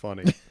 It'll be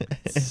funny.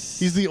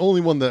 He's the only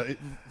one that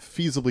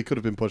feasibly could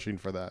have been pushing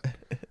for that.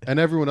 And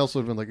everyone else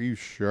would have been like, are you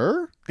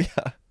sure?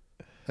 Yeah.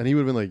 And he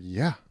would have been like,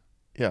 yeah.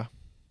 Yeah.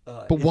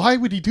 But why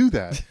would he do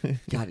that?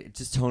 God, it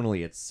just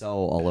tonally, it's so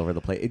all over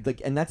the place.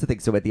 And that's the thing.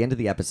 So at the end of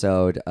the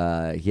episode,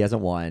 he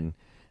hasn't won,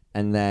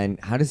 and then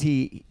how does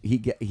he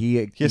has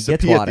to gets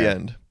pee water. at the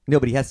end. No,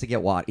 but he has to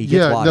get water. He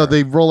gets water. No,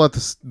 they roll out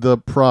the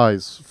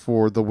prize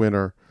for the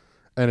winner,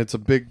 and it's a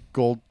big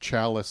gold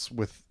chalice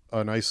with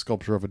a nice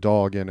sculpture of a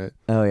dog in it.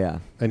 Oh yeah.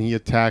 And he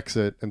attacks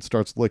it and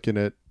starts licking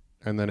it,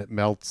 and then it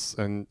melts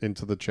and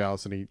into the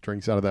chalice, and he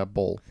drinks out of that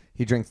bowl.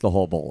 He drinks the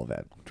whole bowl of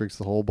it. Drinks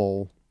the whole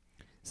bowl.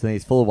 So then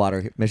he's full of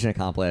water. Mission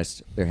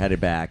accomplished. They're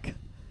headed back.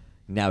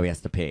 Now he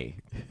has to pee.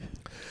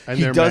 And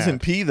He they're doesn't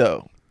mad. pee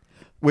though.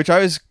 Which I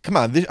was, come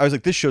on. I was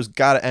like, this show's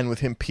got to end with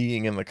him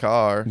peeing in the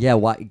car. Yeah.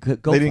 Why?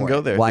 Go They didn't for go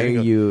it. there. Why They are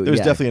didn't go- you? There's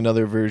yeah. definitely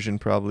another version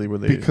probably where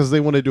they. Because they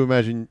wanted to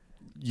imagine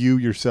you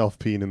yourself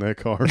peeing in that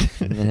car.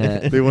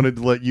 They wanted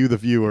to let you, the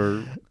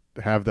viewer,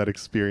 have that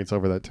experience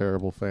over that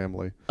terrible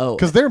family. Oh.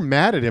 Because they're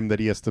mad at him that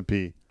he has to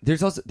pee. They're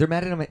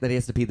mad at him that he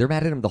has to pee. They're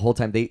mad at him the whole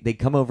time. They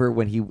come over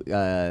when he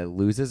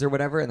loses or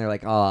whatever, and they're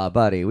like, "Aw,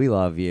 buddy, we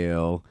love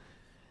you."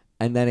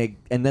 And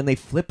then they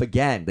flip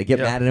again. They get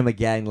Yeah. mad at him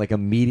again, like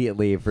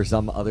immediately for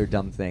some other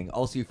dumb thing.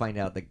 Also, you find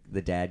out that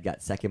the dad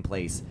got second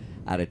place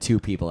out of 2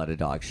 people at a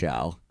dog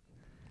show.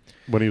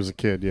 When he was a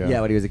kid, yeah.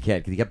 Yeah, when he was a kid,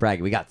 because he kept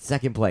bragging, "We got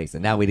second place,"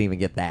 and now we didn't even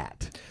get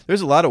that.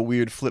 There's a lot of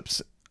weird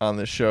flips on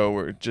this show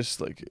where it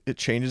just like it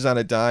changes on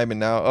a dime, and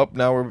now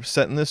we're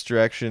set in this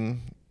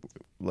direction,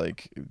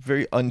 like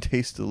very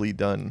untastily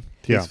done.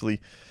 Yeah.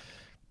 Tastefully.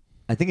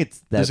 I think it's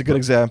that. There's a good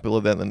example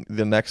of that in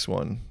the next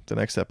one, the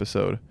next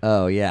episode.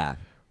 Oh yeah.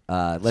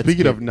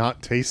 Speaking of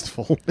not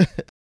tasteful.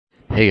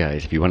 Hey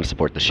guys, if you want to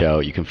support the show,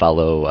 you can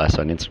follow us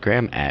on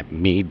Instagram at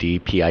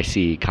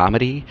MeDPIC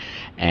Comedy,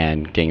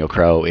 and Daniel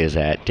Crow is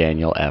at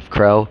Daniel F.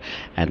 Crow,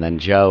 and then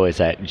Joe is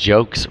at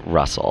Jokes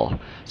Russell.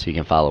 So you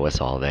can follow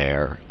us all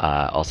there.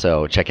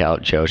 Also, check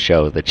out Joe's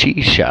show, The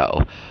Cheese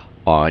Show,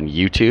 on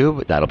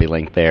YouTube. That'll be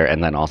linked there.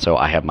 And then also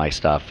I have my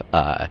stuff,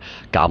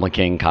 Goblin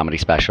King Comedy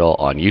Special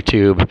on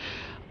YouTube,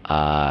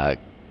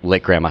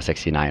 Lit Grandma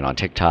 69 on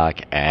TikTok,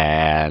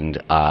 and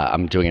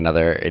I'm doing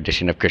another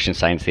edition of Christian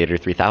Science Theater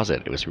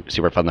 3000. It was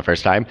super fun the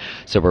first time,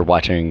 so we're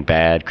watching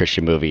bad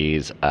Christian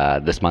movies.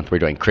 This month we're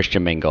doing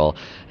Christian Mingle.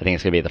 I think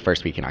it's going to be the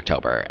first week in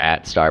October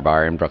at Star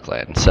Bar in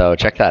Brooklyn, so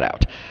check that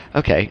out.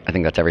 Okay, I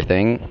think that's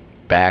everything.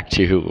 Back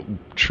to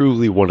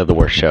truly one of the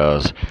worst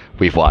shows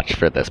we've watched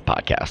for this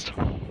podcast.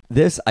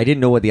 I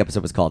didn't know what the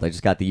episode was called. I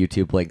just got the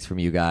YouTube links from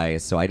you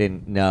guys, so I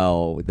didn't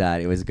know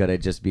that it was gonna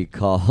just be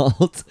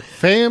called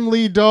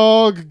Family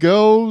Dog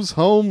Goes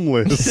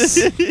Homeless.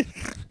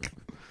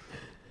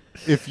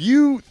 If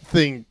you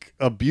think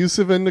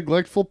abusive and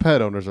neglectful pet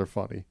owners are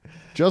funny,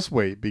 just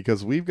wait,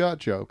 because we've got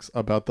jokes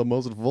about the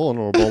most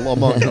vulnerable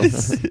among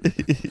us.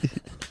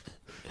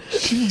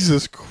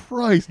 Jesus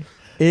Christ.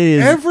 It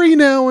is. Every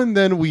now and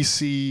then we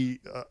see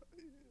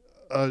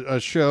a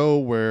show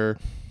where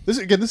this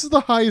is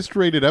the highest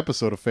rated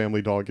episode of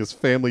Family Dog is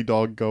Family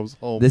Dog Goes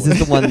Homeless. This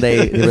is the one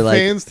they were like.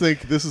 Fans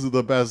think this is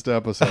the best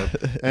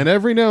episode, and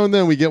every now and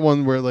then we get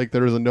one where like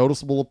there is a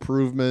noticeable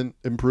improvement.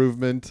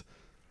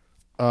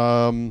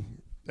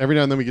 Every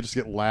now and then we just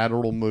get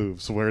lateral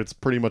moves where it's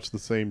pretty much the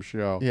same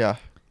show. Yeah.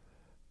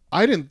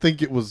 I didn't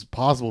think it was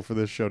possible for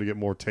this show to get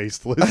more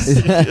tasteless,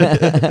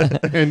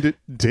 and it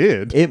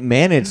did. It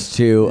managed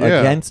to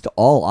Yeah. against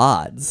all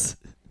odds.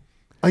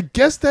 I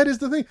guess that is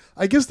the thing.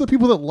 I guess the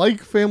people that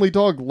like Family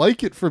Dog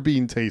like it for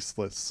being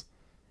tasteless.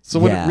 So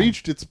when Yeah. it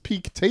reached its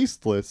peak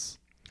tasteless,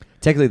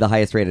 Technically, the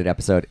highest rated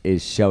episode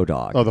is Show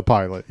Dog the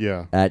pilot,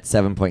 yeah. at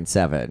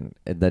 7.7.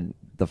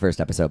 The first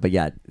episode, but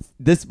yeah,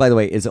 this by the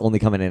way is only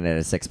coming in at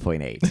a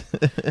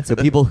 6.8. So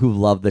people who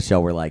love the show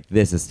were like,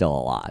 "This is still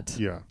a lot."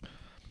 Yeah.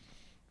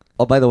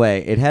 Oh, by the way,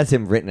 it has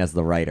him written as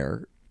the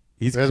writer.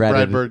 He's It has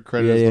credited. Brad Bird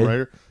credited Yeah, as the yeah.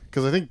 writer.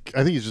 Because I think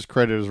he's just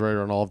credited as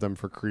writer on all of them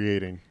for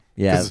creating.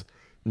 Yeah. 'Cause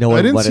No one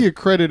I didn't wanted- see a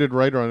credited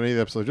writer on any of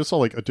the episodes. I just saw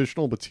like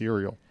additional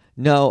material.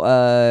 No,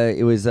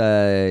 it was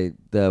the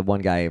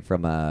one guy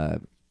from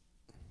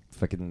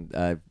fucking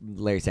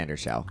Larry Sanders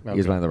Show. He was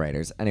Okay. one of the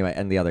writers. Anyway,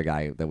 and the other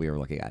guy that we were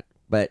looking at.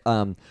 But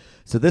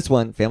so this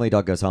one, Family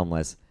Dog Goes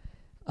Homeless.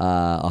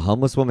 A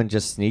homeless woman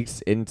just sneaks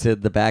into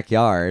the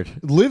backyard.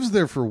 Lives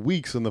there for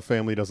weeks and the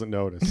family doesn't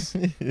notice.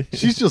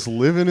 She's just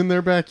living in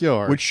their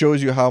backyard. Which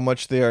shows you how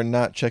much they are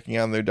not checking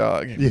on their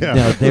dog. yeah.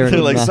 No, they're They're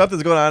like, not-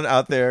 something's going on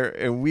out there,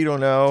 and we don't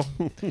know.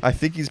 I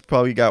think he's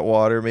probably got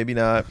water, maybe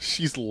not.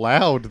 She's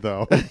loud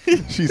though.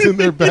 She's in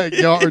their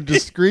backyard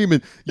just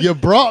screaming, "You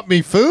brought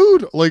me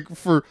food!" Like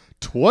for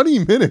 20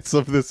 minutes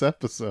of this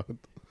episode.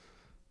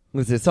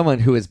 This is someone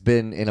who has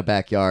been in a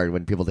backyard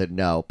when people didn't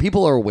know.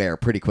 People are aware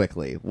pretty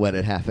quickly when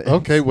it happens.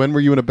 Okay, when were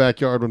you in a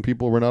backyard when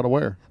people were not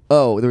aware?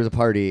 Oh, there was a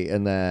party,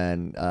 and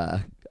then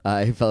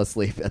I fell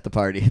asleep at the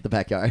party at the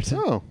backyard.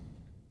 Oh.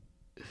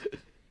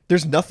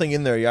 There's nothing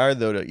in their yard,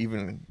 though, to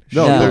even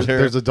No, No.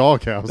 there's a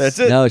doghouse. That's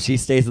it. No, she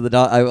stays at the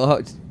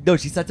dog. No,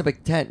 she sets up a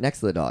tent next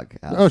to the dog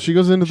house. Oh, she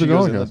goes into the She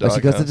goes in doghouse. the Oh,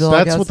 she goes to the doghouse.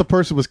 doghouse? That's what the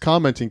person was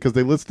commenting because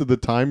they listed the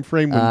time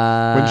frame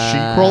when she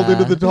crawled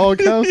into the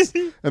doghouse,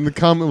 and the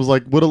comment was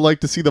like, "Would have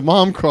liked to see the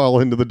mom crawl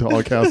into the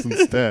doghouse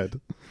instead."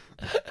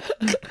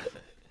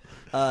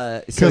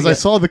 Because I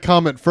saw the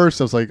comment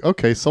first, I was like,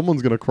 "Okay,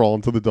 someone's gonna crawl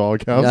into the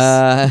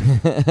doghouse,"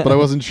 but I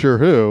wasn't sure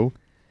who.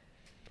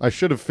 I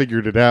should have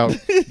figured it out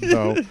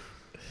though.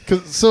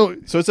 So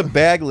it's a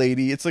bag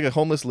lady. It's like a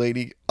homeless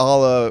lady, a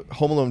la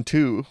Home Alone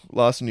 2,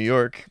 Lost in New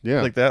York.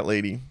 Yeah. Like that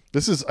lady.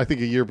 this is, I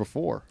think, a year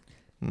before.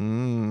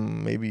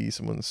 Maybe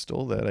someone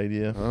stole that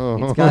idea.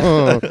 Oh,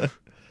 got-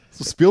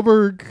 so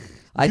Spielberg.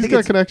 I He's think got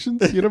it's-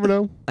 connections. You never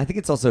know. I think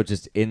it's also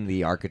just in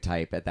the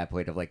archetype at that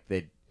point of like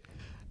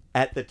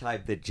at the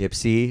time the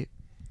gypsy,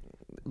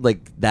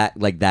 like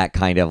that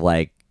kind of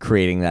like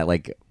creating that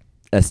like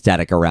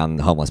aesthetic around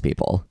homeless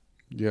people.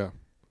 Yeah.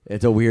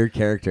 It's a weird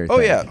character. Oh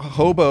thing. yeah,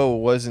 hobo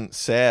wasn't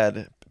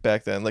sad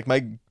back then. Like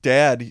my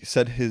dad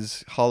said,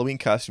 his Halloween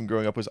costume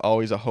growing up was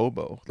always a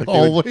hobo. Like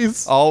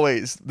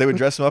Always. they would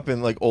dress him up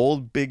in like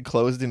old big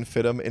clothes, didn't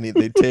fit him, and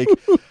they'd take.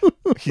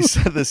 He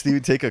said this. He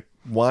would take a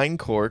wine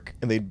cork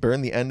and they'd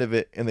burn the end of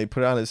it and they'd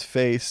put it on his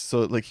face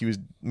so like he was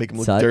make him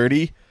look Sut.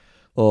 dirty.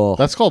 Oh,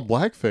 That's called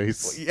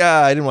blackface. Yeah,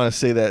 I didn't want to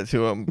say that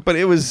to him, but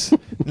it was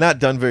not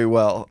done very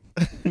well.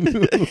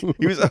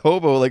 He was a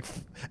hobo like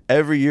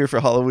every year for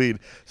Halloween,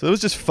 so it was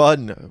just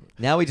fun.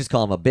 now we just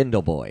call him a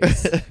Bindle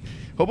Boys.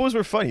 Hobos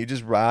were fun. You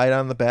just ride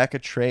on the back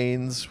of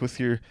trains with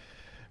your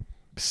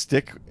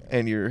stick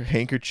and your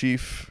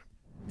handkerchief.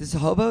 Does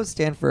hobo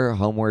stand for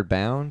homeward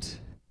bound?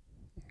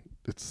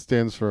 It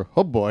stands for,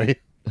 oh boy,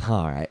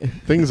 All right.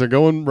 things are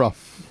going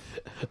rough.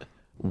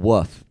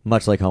 Woof.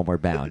 Much like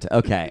homeward bound.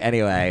 Okay.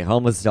 Anyway,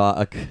 homeless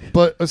dog.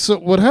 But so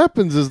what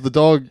happens is the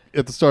dog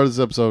at the start of this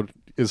episode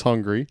is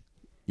hungry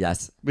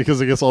Yes.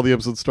 because I guess all the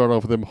episodes start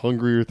off with him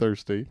hungry or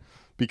thirsty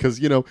because,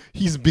 you know,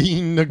 he's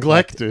being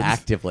neglected.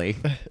 Actively.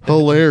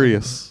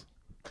 Hilarious.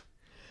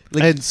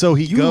 Like, And so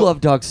he you love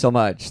dogs so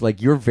much.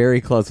 Like you're very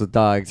close with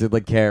dogs. And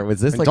like care.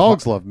 Was this and like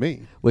dogs love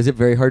me. Was it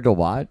very hard to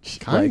watch?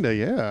 Kinda, Like,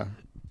 yeah.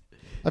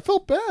 I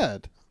felt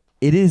bad.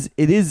 It is.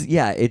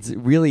 Yeah. It's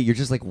really. You're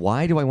just like,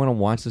 why do I want to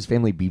watch this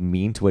family be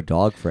mean to a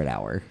dog for an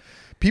hour?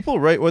 People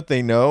write what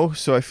they know,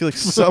 so I feel like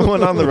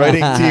someone on the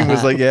writing team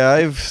was like, "Yeah,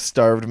 I've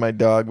starved my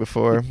dog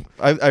before."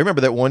 I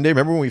remember that one day.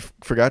 Remember when we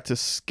forgot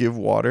to give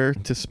water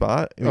to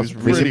Spot? It was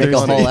We really should make a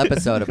funny. whole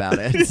episode about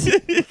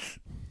it.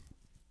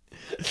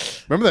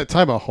 Remember that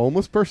time a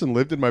homeless person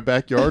lived in my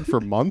backyard for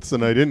months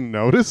and I didn't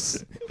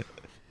notice?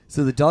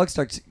 So the dog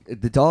starts.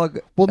 The dog.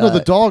 Well, no, the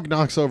dog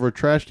knocks over a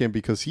trash can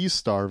because he's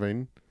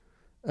starving.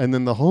 And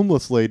then the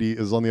homeless lady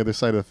is on the other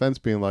side of the fence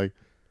being like,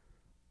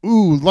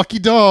 "Ooh, lucky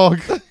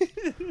dog.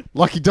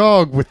 Lucky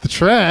dog with the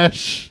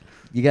trash.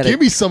 You got. Give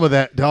me some of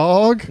that,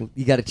 dog."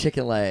 You got a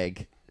chicken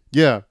leg.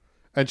 Yeah.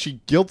 And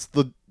she guilts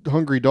the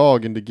hungry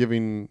dog into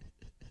giving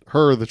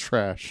her the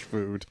trash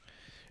food.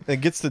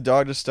 And gets the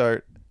dog to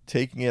start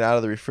taking it out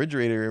of the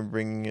refrigerator and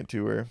bringing it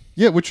to her.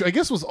 Yeah, which I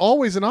guess was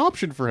always an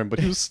option for him, but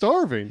he was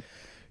starving.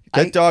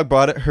 That dog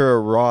brought her a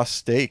raw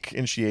steak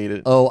and she ate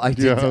it. Oh, I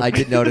did. Yeah. I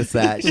did notice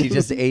that she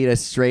just ate a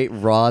straight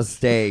raw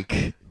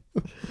steak.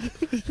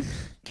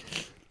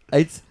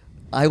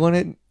 I want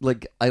to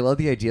like. I love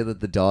the idea that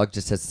the dog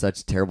just has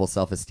such terrible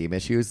self-esteem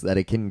issues that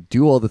it can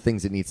do all the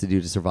things it needs to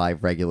do to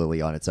survive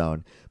regularly on its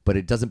own, but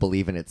it doesn't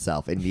believe in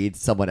itself. It needs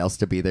someone else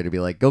to be there to be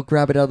like, go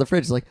grab it out of the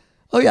fridge. It's like,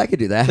 oh yeah, I could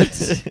do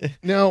that.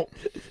 Now,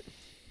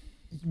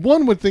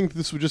 one would think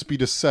this would just be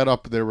to set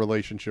up their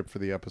relationship for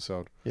the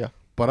episode. Yeah.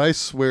 But I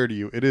swear to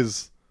you, it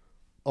is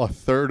a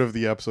third of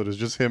the episode is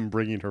just him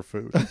bringing her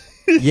food.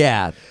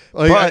 Yeah.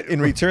 Like, But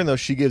in return, though,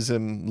 she gives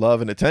him love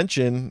and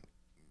attention.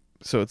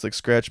 So it's like,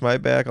 scratch my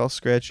back, I'll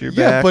scratch your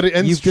yeah, back. but it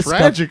ends You've discovered-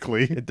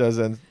 tragically. It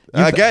doesn't.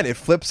 You've- Again, it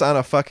flips on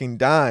a fucking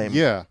dime.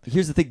 Yeah.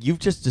 Here's the thing. You've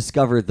just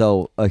discovered,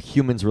 though, a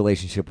human's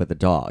relationship with a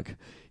dog.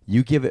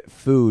 You give it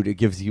food, it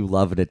gives you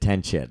love and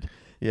attention.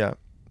 Yeah.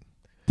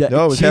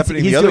 No, it was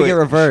happening He's the other doing way. it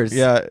reverse.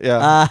 Yeah,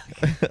 yeah.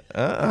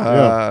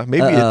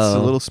 Maybe it's a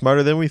Uh-oh. little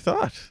smarter than we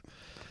thought.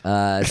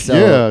 So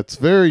Yeah, it's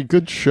a very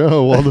good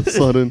show all of a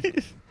sudden.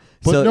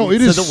 But so, no, it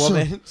so is the so-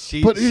 woman,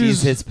 but it she's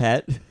is- his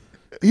pet.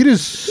 It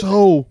is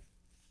so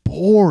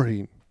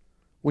boring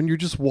when you're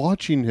just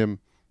watching him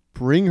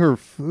bring her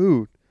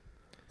food.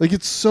 Like,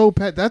 it's so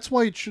bad. That's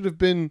why it should have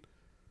been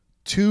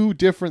 2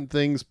 different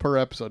things per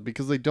episode,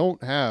 because they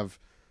don't have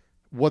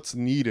what's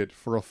needed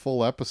for a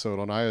full episode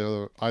on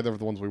either of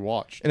the ones we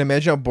watched. And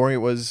imagine how boring it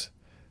was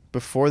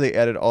before they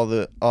added all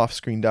the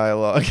off-screen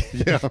dialogue.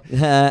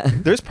 Yeah.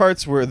 There's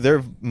parts where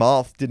their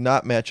mouth did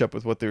not match up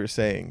with what they were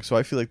saying. So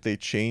I feel like they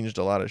changed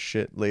a lot of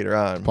shit later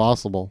on.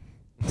 Possible.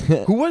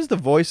 Who was the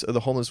voice of the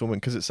homeless woman?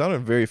 Because it sounded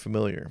very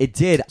familiar. It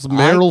did. It's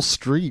Meryl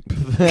Streep.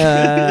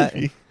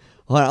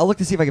 Hold on, I'll look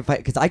to see if I can find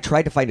because I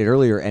tried to find it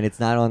earlier and it's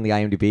not on the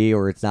IMDb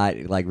or it's not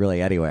like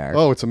really anywhere.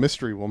 Oh, it's a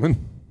mystery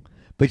woman.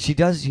 But she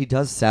does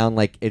sound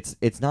like it's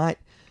not.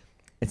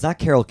 It's not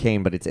Carol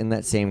Kane, but it's in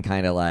that same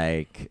kind of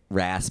like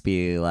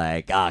raspy,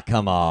 like,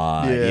 come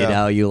on, you Yeah.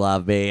 know you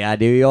love me,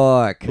 New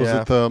York. Was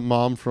Yeah. it the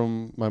mom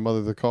from My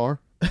Mother the Car?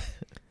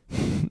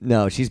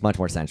 No, she's much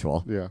more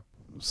sensual. Yeah.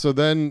 So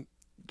then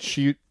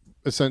she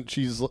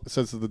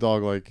says to the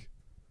dog, like,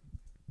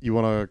 you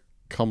want to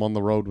come on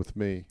the road with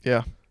me?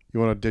 Yeah. You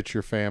want to ditch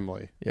your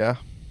family? Yeah.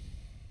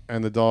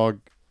 And the dog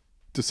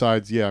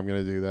decides, yeah, I'm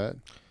going to do that.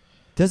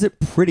 Does it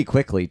pretty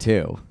quickly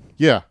too.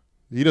 Yeah.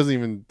 He doesn't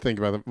even think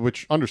about it,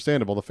 which,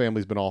 understandable. The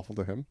family's been awful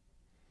to him.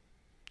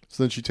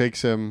 So then she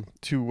takes him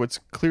To what's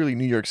clearly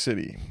New York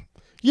City.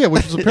 Yeah,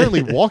 which is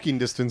apparently walking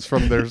distance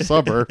from their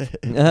suburb.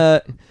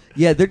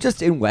 Yeah, they're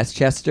just in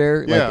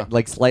Westchester, Yeah.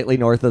 like slightly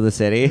north of the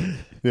city.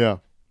 Yeah.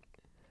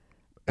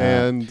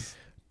 And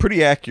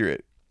Pretty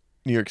accurate,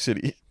 New York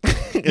City.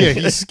 yeah,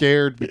 he's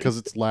scared because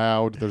it's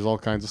loud. There's all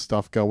kinds of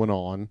stuff going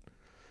on.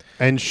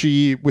 And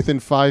she, within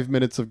 5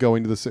 minutes of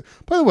going to the city.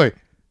 By the way,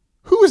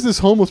 who is this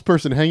homeless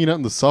person hanging out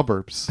in the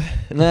suburbs?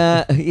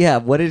 Yeah,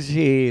 what is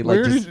she like?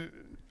 Where Just, did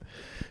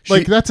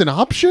like, that's an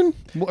option?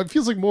 Well, it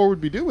feels like more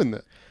would be doing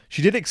that.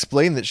 She did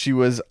explain that she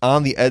was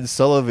on the Ed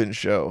Sullivan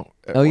show.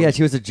 oh yeah,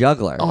 she was a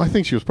juggler. Oh, I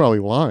think she was probably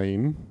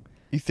lying.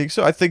 You think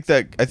so? I think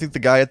the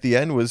guy at the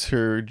end was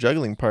her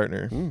juggling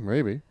partner.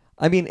 Maybe.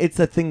 I mean, it's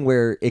a thing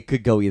where it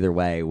could go either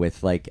way.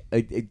 With like,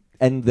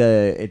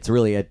 it's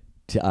really a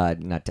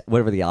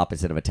whatever the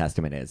opposite of a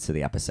testament is to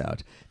the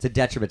episode. It's a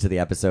detriment to the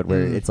episode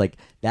where it's like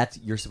that's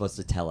you're supposed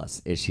to tell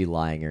us, is she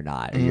lying or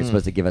not? Or you're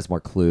supposed to give us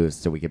more clues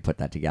so we can put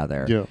that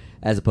together. Yeah.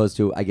 As opposed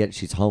to, I get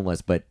she's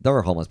homeless, but there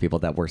are homeless people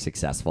that were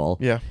successful.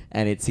 Yeah.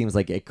 And it seems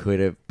like it could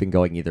have been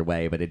going either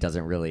way, but it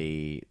doesn't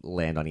really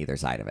land on either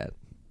side of it.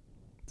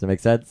 Does that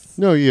make sense?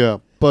 No, yeah.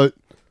 But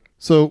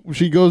so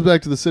she goes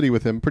back to the city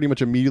with him, pretty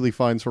much immediately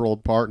finds her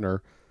old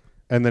partner.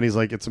 And then he's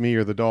like, it's me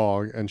or the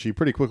dog. And she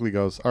pretty quickly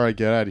goes, all right,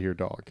 get out of here,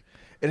 dog.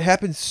 It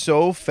happened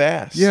so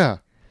fast. Yeah.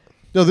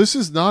 No, this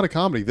is not a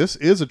comedy. This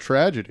is a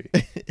tragedy.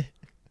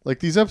 Like,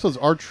 these episodes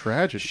are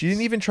tragedies. She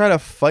didn't even try to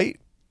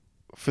fight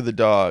for the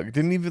dog.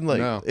 Didn't even like.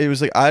 No. It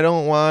was like, I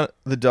don't want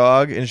the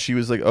dog, and she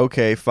was like,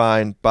 okay,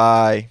 fine,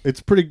 bye.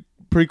 It's pretty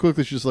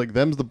quickly. She's like,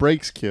 them's the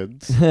breaks,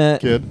 kid.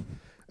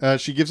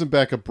 She gives him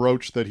back a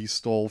brooch that he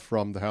stole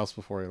from the house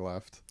before he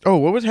left. Oh,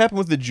 what was happening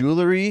with the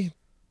jewelry?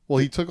 Well,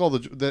 he took all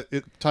that.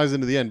 It ties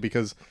into the end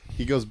because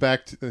he goes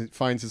back to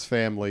finds his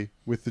family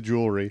with the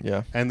jewelry.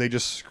 Yeah. And they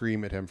just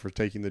scream at him for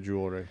taking the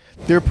jewelry.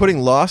 They're putting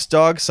lost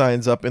dog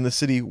signs up in the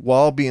city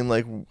while being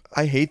like,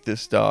 I hate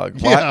this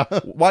dog. Why, Yeah.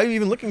 why are you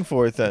even looking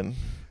for it then?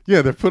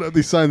 Yeah, they're putting up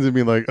these signs and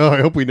being like, "Oh,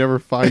 I hope we never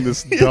find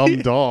this dumb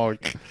dog."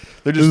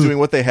 They're just doing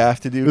what they have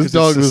to do This because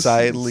dog it's was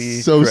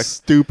societally so correct.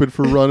 stupid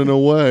for running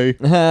away.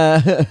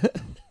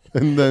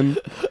 And then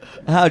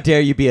How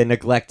dare you be a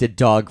neglected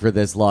dog for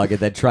this long and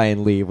then try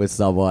and leave with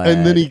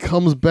someone? he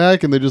comes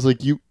back and they're just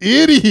like, "You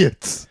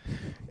idiots!"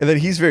 And then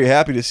he's very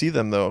happy to see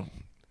them, though,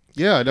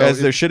 Yeah, no,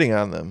 as they're shitting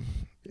on them.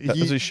 he-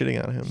 As they're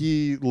shitting on him.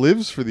 he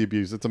lives for the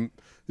abuse.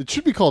 It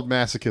should be called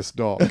Masochist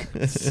Dog.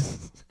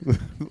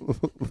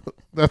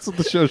 That's what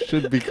the show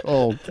should be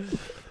called.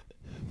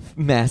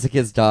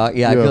 Masochist dog.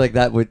 Yeah, I Yeah. feel like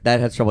that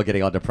has trouble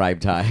getting onto prime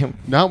time.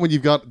 Not when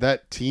you've got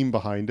that team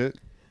behind it.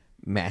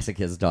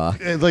 Masochist dog.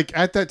 And like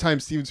at that time,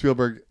 Steven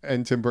Spielberg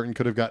and Tim Burton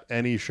could have got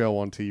any show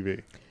on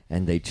TV.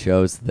 And they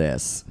chose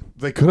this.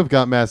 They could have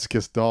got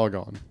Masochist Dog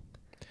on.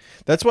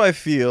 That's why I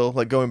feel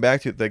like going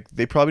back to it, like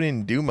they probably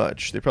didn't do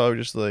much. They probably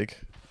just like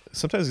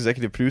sometimes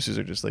executive producers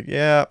are just like,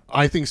 yeah,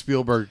 I think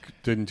Spielberg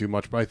didn't do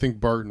much, but I think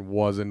Burton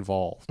was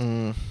involved.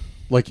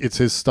 Like it's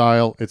his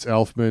style. It's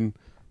Elfman.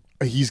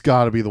 He's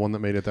got to be the one that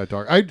made it that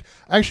dark.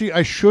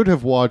 I should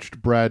have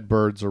watched Brad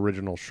Bird's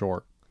original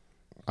short.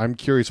 I'm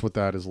curious what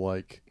that is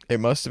like. it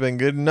must have been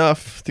good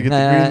enough to get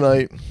the green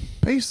light.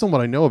 Based on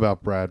what I know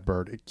about Brad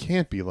Bird, it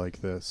can't be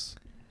like this.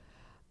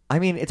 I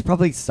mean, it's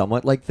probably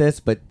somewhat like this,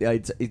 but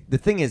the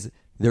thing is,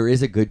 there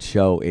is a good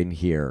show in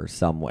here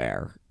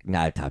somewhere.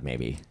 Not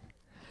maybe.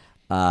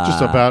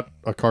 Just about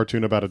a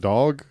cartoon about a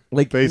dog,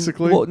 Like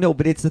basically. Well, no,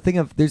 but it's the thing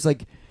of there's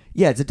like,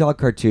 yeah, it's a dog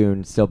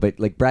cartoon still, but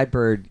like Brad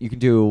Bird, you can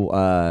do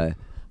a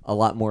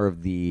lot more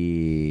of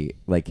the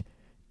like.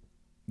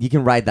 You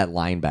can ride that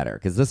line better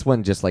because this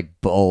one just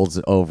like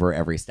bowls over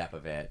every step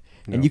of it,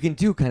 and you can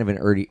do kind of an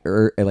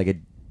like a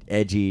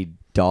edgy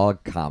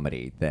dog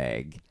comedy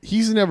thing.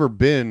 He's never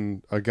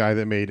been a guy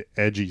that made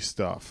edgy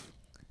stuff.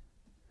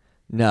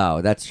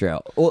 No, that's true.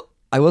 Well,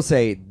 I will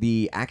say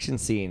the action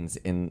scenes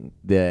in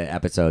the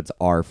episodes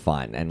are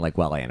fun and like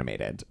well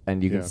animated,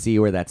 and you can Yeah. see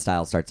where that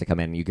style starts to come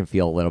in. You can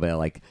feel a little bit of,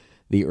 like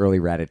the early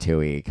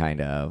Ratatouille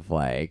kind of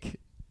like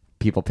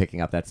people picking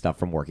up that stuff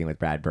from working with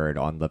Brad Bird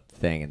on the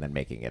thing and then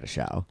making it a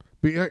show.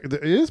 But yeah, it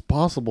is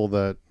possible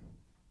that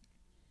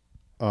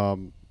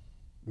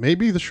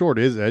maybe the short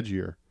is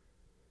edgier.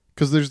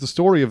 Because there's the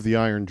story of the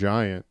Iron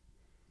Giant,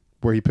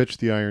 where he pitched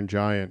the Iron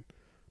Giant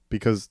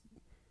because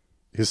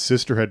his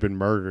sister had been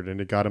murdered,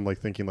 and it got him like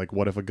thinking like,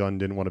 what if a gun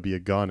didn't want to be a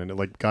gun? And it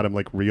like got him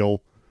like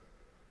real,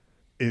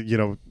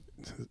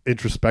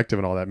 introspective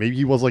and all that. Maybe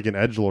he was like an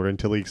edgelord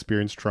until he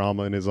experienced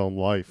trauma in his own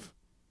life.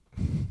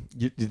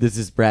 This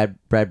is Brad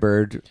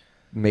Bird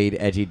made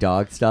edgy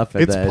dog stuff.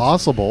 And It's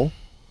possible.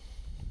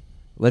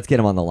 Let's get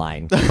him on the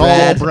line.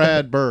 Call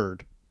Brad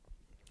Bird.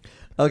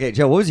 Okay,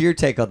 Joe, what was your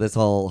take on this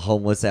whole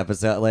homeless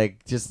episode?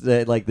 Like, just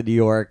like the New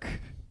York.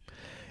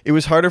 It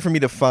was harder for me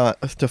to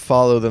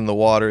follow than the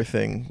water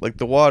thing. Like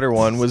the water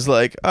one was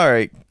like, all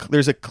right,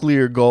 there's a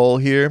clear goal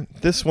here.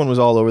 This one was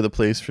all over the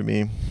place for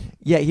me.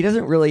 Yeah, he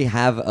doesn't really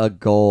have a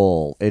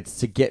goal. It's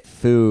to get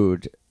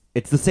food.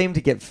 It's the same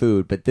to get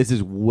food, but this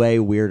is way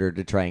weirder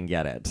to try and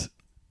get it.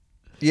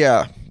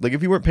 Yeah, like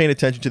if you weren't paying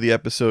attention to the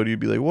episode, you'd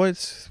be like,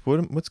 what's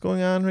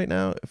going on right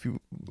now?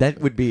 That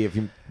would be if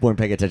you weren't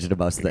paying attention to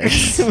most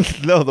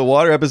things. No, the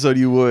water episode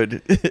you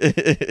would.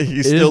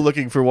 He's still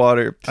looking for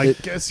water. I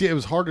guess it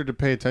was harder to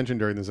pay attention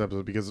during this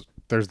episode because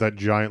there's that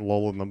giant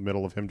lull in the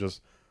middle of him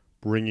just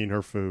bringing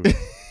her food.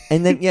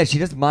 And then she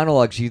does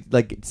monologue. She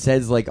like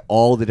says like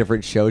all the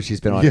different shows she's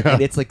been on, Yeah.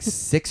 and it's like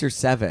 6 or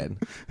 7.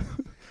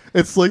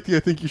 It's like the I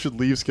Think You Should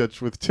Leave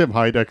sketch with Tim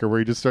Heidecker where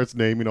he just starts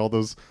naming all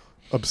those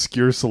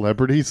obscure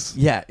celebrities.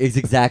 Yeah, it's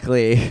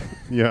exactly.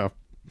 Yeah.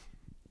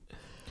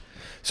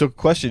 So,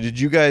 question: did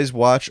you guys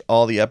watch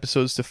all the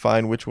episodes to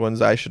find which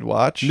ones I should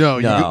watch? No,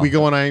 No. we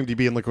go on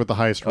IMDb and look what the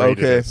highest rated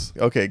Okay. is.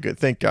 Okay. Good.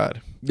 Thank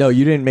God. No,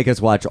 you didn't make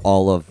us watch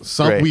all of. Great.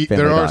 Family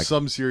There are Dog.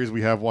 some series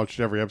we have watched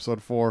every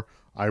episode for.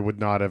 I would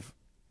not have,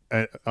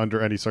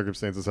 under any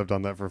circumstances, have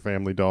done that for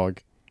Family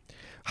Dog.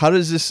 How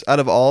does this, out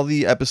of all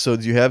the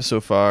episodes you have so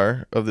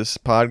far of this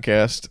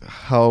podcast,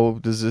 how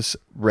does this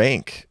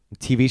rank?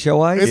 TV show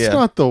wise. It's Yeah.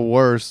 not the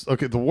worst.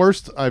 Okay, the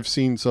worst I've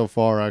seen so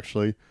far,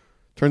 actually.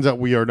 Turns out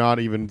we are not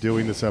even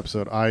doing this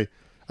episode. I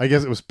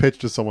guess it was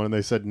pitched to someone and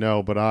they said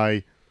no, but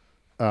I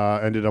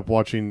ended up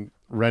watching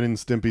Ren and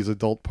Stimpy's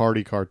adult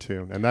party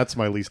cartoon, and that's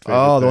my least favorite.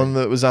 Oh, the thing. one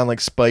that was on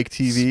like Spike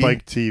TV.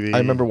 Spike TV. I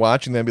remember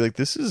watching that and be like,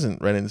 this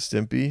isn't Ren and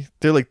Stimpy.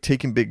 They're like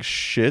taking big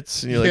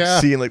shits and you're like Yeah.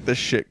 seeing like the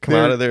shit come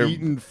They're out of their...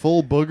 eating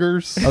full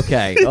boogers.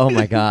 Okay. Oh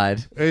my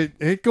God.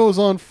 It goes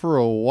on for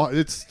a while.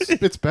 It's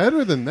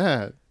better than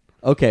that.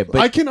 Okay, but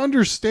I can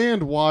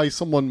understand why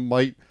someone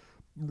might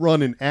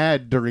run an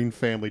ad during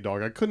Family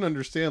Dog. I couldn't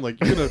understand,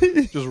 like, you're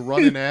gonna just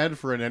run an ad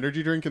for an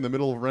energy drink in the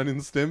middle of Ren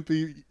and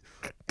Stimpy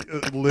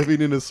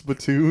living in a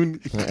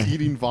spittoon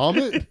eating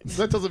vomit.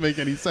 That doesn't make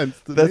any sense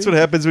to That's me. what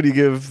happens when you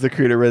give the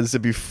creator Ren and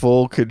Stimpy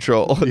full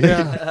control.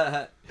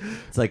 Yeah.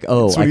 it's like,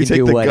 oh, It's when I you can take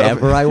do the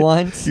whatever I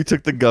want. You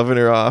took the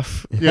governor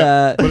off.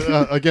 Yeah,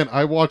 but again,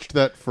 I watched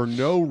that for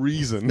no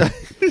reason,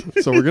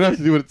 so we're gonna have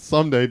to do it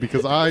someday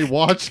because I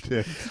watched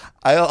it.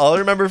 All I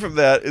remember from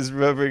that is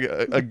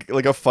remembering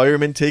like a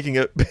fireman taking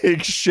a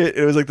big shit.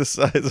 It was like the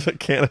size of a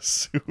can of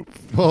soup.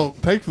 Well,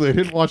 thankfully, I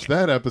didn't watch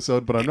that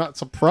episode, but I'm not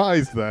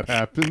surprised that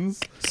happens.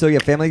 So yeah,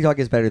 Family Dog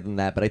is better than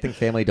that, but I think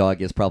Family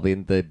Dog is probably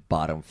in the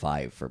bottom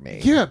 5 for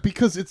me. Yeah,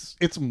 because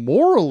it's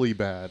morally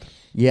bad.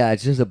 Yeah,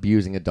 it's just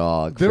abusing a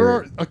dog.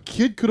 A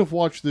kid could have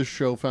watched this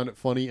show, found it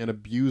funny, and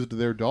abused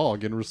their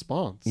dog in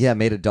response. Yeah,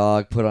 made a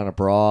dog put on a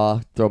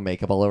bra, throw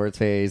makeup all over its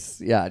face.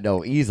 Yeah,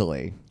 no,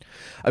 easily.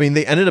 I mean,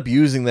 they ended up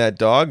using that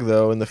dog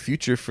though in the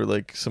future for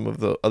like some of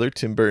the other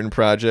Tim Burton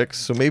projects.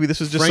 So maybe this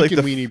was just Frank like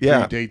and the Weenie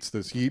yeah. predates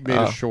this. He made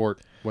a short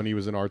when he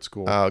was in art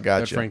school. Oh,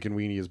 gotcha. That Frank and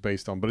Weenie is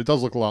based on, but it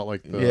does look a lot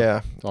like the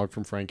Yeah. dog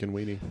from Frank and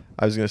Weenie.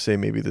 I was gonna say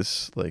maybe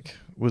this like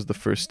was the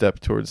first step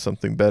towards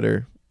something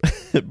better,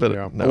 but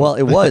Yeah. no. Well,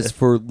 it was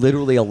for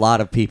literally a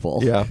lot of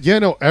people. yeah. Yeah,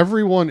 no,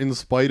 everyone, in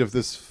spite of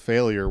this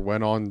failure,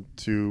 went on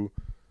to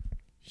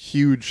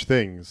huge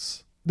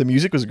things. The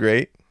music was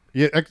great.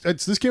 Yeah,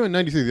 this came in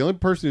 '93. The only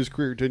person whose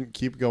career didn't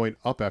keep going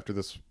up after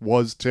this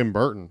was Tim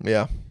Burton.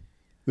 Yeah.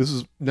 This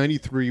is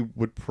 '93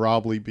 would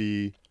probably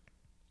be,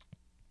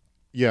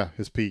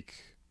 his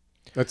peak.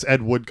 That's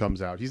Ed Wood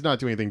comes out. He's not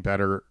doing anything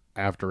better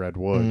after Ed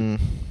Wood.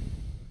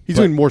 He's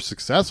doing more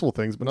successful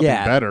things, but nothing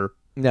Yeah. better.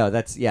 No,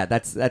 that's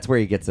where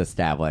he gets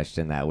established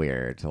in that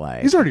weird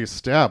like. He's already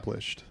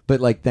established. But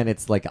like then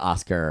it's like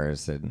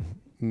Oscars and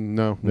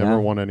No, never No?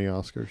 won any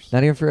Oscars.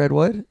 not even for Ed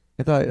Wood.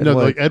 I thought Ed No,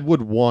 Wood. like Ed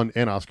Wood won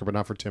an Oscar, but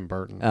not for Tim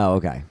Burton. Oh,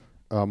 okay.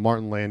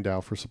 Martin Landau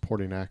for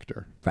supporting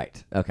actor.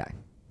 Right. Okay.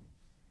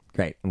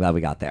 Great. I'm glad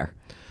we got there.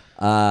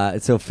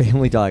 So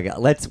Family Dog.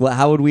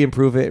 How would we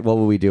improve it? What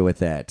would we do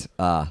with it?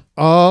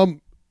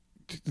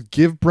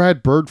 Give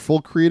Brad Bird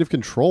full creative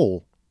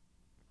control.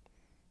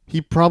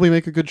 He'd probably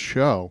make a good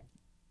show.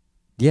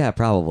 Yeah,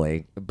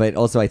 probably. But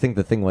also, I think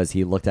the thing was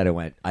he looked at it and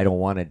went, I don't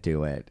want to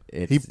do it.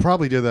 He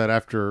probably did that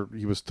after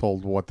he was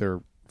told what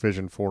their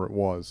vision for it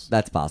was.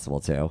 That's possible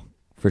too,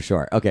 for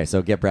sure. Okay,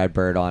 so get Brad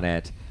Bird on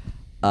it.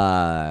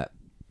 I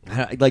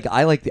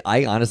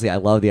honestly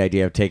love the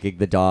idea of taking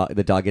the dog.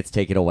 The dog gets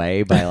taken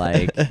away by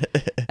like,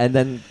 and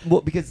then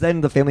because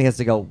then the family has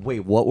to go.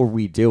 Wait, what were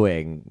we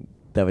doing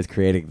that was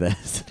creating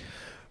this?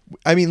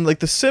 I mean, like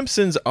The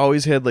Simpsons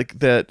always had like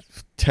that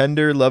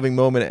tender, loving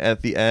moment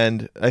at the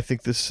end. I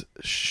think this,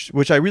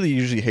 which I really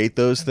usually hate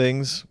those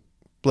things.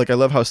 Like I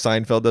love how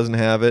Seinfeld doesn't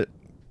have it,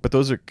 but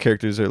those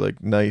characters are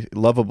like nice,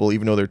 lovable,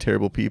 even though they're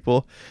terrible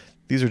people.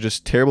 These are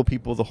just terrible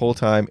people the whole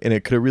time, and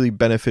it could have really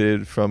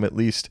benefited from at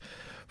least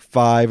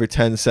 5 or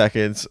 10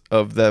 seconds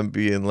of them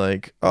being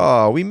like,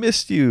 "Oh, we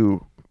missed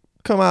you.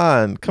 Come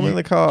on, come in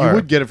the car." You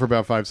would get it for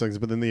about 5 seconds,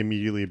 but then they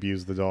immediately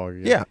abuse the dog.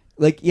 Yeah.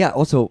 Like, yeah,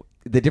 also,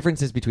 the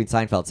difference is between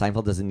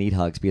Seinfeld doesn't need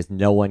hugs because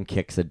no one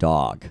kicks a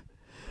dog.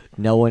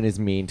 No one is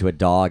mean to a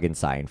dog in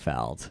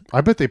Seinfeld.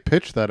 I bet they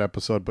pitched that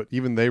episode, but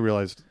even they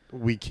realized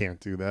we can't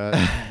do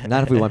that.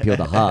 Not if we want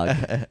people to hug.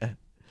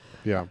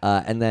 Yeah.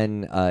 And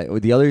then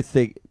the other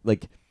thing,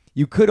 like,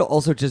 you could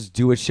also just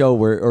do a show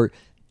or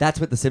that's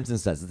what The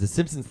Simpsons does. The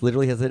Simpsons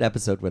literally has an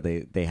episode where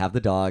they have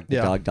the dog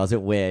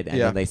doesn't win, and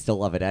then they still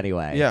love it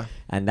anyway. Yeah.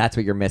 And that's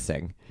what you're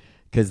missing.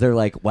 Because they're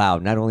like, wow,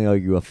 not only are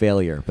you a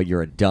failure, but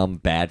you're a dumb,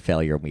 bad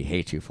failure, and we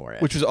hate you for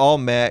it. Which was all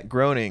Matt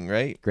Groening,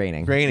 right?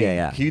 Groening.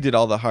 Yeah. He did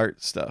all the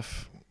heart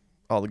stuff,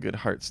 all the good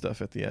heart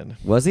stuff at the end.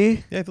 Was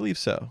he? Yeah, I believe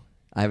so.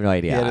 I have no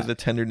idea. He added the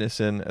tenderness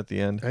in at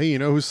the end. Hey, you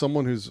know who's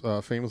someone who's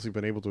famously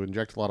been able to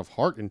inject a lot of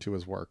heart into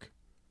his work?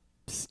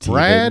 Steven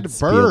Brad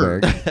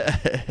Bird.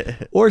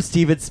 Spielberg. Or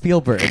Steven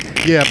Spielberg.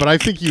 Yeah, but I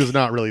think he was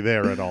not really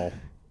there at all.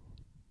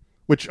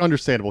 Which,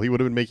 understandable. He would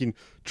have been making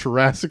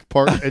Jurassic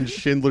Park and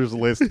Schindler's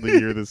List the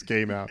year this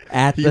came out.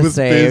 At he the was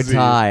same busy.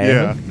 time.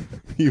 Yeah,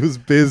 he was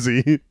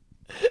busy.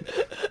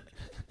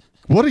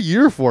 What a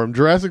year for him.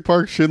 Jurassic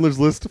Park, Schindler's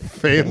List,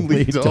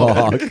 Family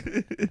Dog.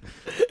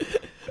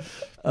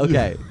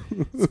 Okay.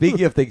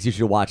 Speaking of things you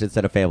should watch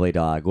instead of Family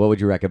Dog, what would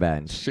you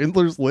recommend?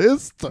 Schindler's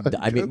List?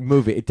 I mean,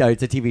 movie. It's a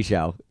TV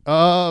show.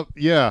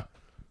 Yeah.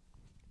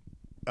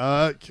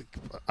 I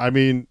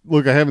mean,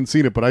 look, I haven't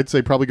seen it, but I'd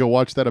say probably go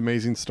watch that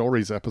Amazing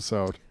Stories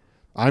episode.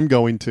 I'm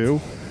going to.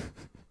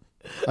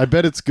 I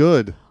bet it's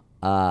good.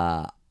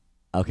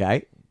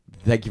 Okay.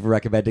 Thank you for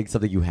recommending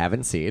something you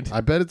haven't seen.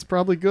 I bet it's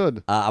probably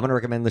good. I'm going to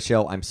recommend the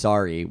show I'm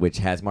Sorry, which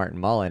has Martin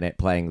Mull in it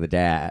playing the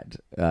dad.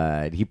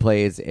 He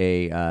plays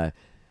he's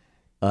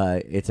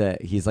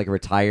like a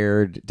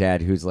retired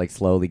dad who's like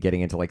slowly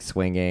getting into like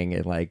swinging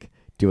and like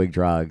doing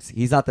drugs.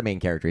 He's not the main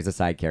character; he's a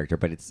side character,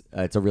 but it's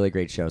a really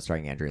great show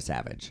starring Andrea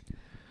Savage.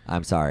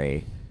 I'm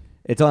Sorry.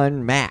 It's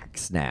on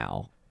Max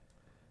now,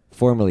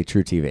 formerly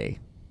True TV.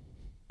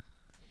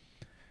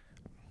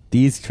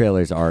 These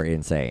trailers are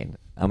insane.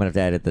 I'm gonna have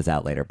to edit this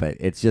out later, but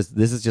this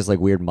is just like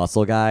weird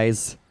muscle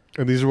guys.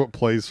 And these are what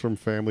plays from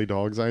Family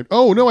Dogs.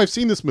 Oh no, I've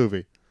seen this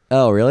movie.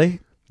 Oh really?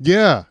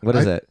 Yeah. What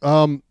is it?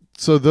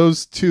 So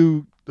those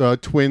two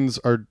twins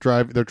are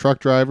they're truck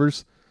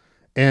drivers,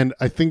 and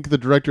I think the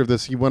director of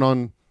this, he went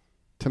on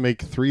to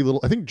make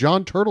I think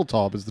John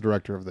Turteltaub is the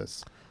director of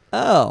this.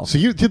 Oh. So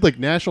you did like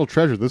National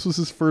Treasure. This was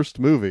his first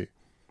movie.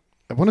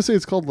 I want to say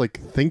it's called like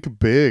Think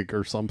Big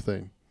or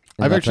something.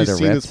 And I've that's actually why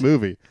seen they're this ripped?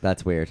 movie.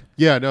 That's weird.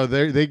 Yeah, no,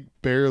 they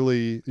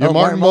barely. Yeah, Oh, Martin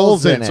Martin Mull's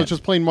Mull's in in it, so it. it's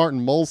just plain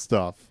Martin Mull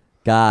stuff.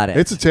 Got it.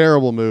 It's a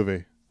terrible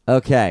movie.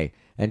 Okay.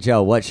 And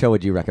Joe, what show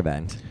would you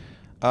recommend?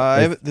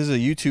 There's a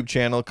YouTube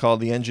channel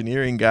called The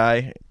Engineering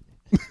Guy.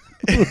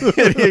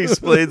 And he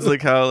explains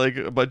like how like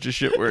a bunch of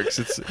shit works.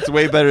 It's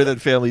way better than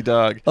Family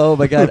Dog. Oh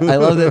my god, I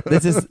love that.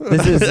 This is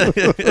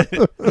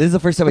the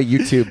first time a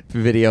YouTube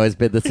video has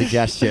been the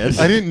suggestion.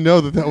 I didn't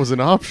know that was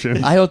an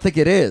option. I don't think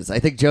it is. I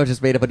think Joe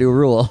just made up a new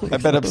rule.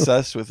 I've been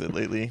obsessed with it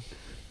lately.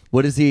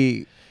 What is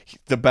he?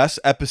 The best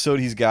episode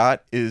he's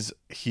got is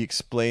he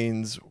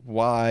explains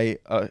why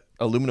a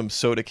aluminum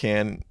soda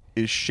can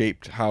is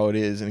shaped how it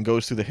is and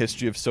goes through the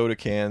history of soda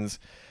cans,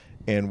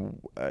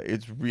 and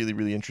it's really,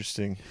 really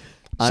interesting.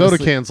 Soda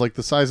cans like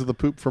the size of the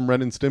poop from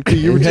Ren and Stimpy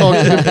you were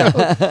talking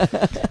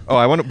about.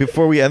 Oh,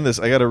 before we end this,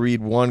 I got to read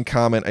one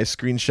comment I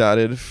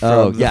screenshotted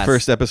from the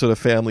first episode of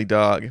Family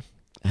Dog.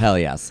 Hell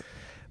yes.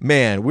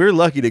 Man, we're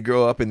lucky to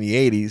grow up in the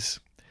 80s.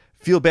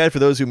 Feel bad for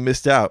those who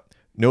missed out.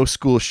 No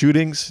school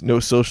shootings, no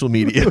social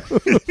media.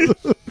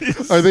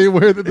 Are they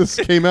aware that this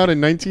came out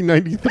in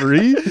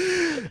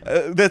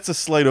 1993? That's a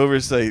slight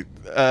oversight.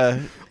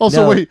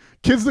 Also, wait,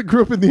 kids that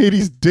grew up in the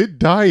 80s did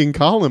die in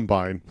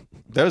Columbine.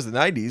 That was the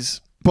 90s.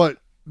 But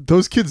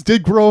those kids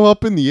did grow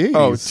up in the 80s.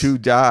 Oh, to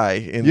die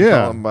in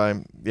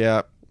Columbine.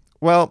 Yeah.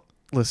 Well,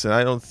 listen,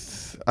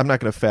 I'm not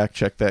going to fact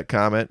check that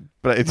comment,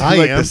 but I do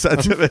like the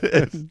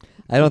sentiment.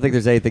 I don't think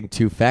there's anything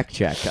to fact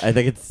check. I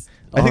think it's.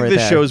 I think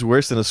this show is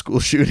worse than a school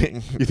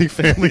shooting. You think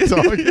Family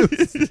Dog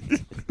is?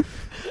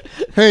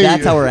 Hey,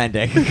 that's how we're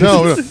ending.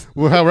 No.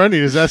 Well, how we're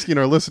ending is asking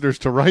our listeners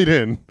to write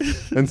in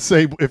and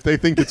say if they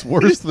think it's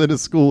worse than a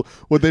school.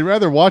 Would they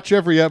rather watch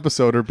every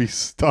episode or be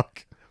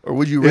stuck? Or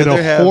would you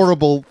rather have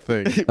horrible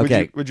thing?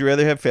 Would you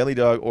rather have Family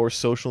Dog or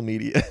social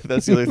media?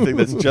 That's the other thing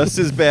that's just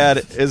as bad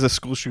as a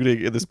school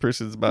shooting in this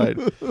person's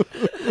mind.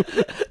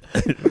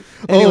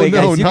 Anyway,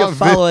 guys, you can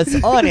follow us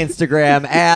on Instagram at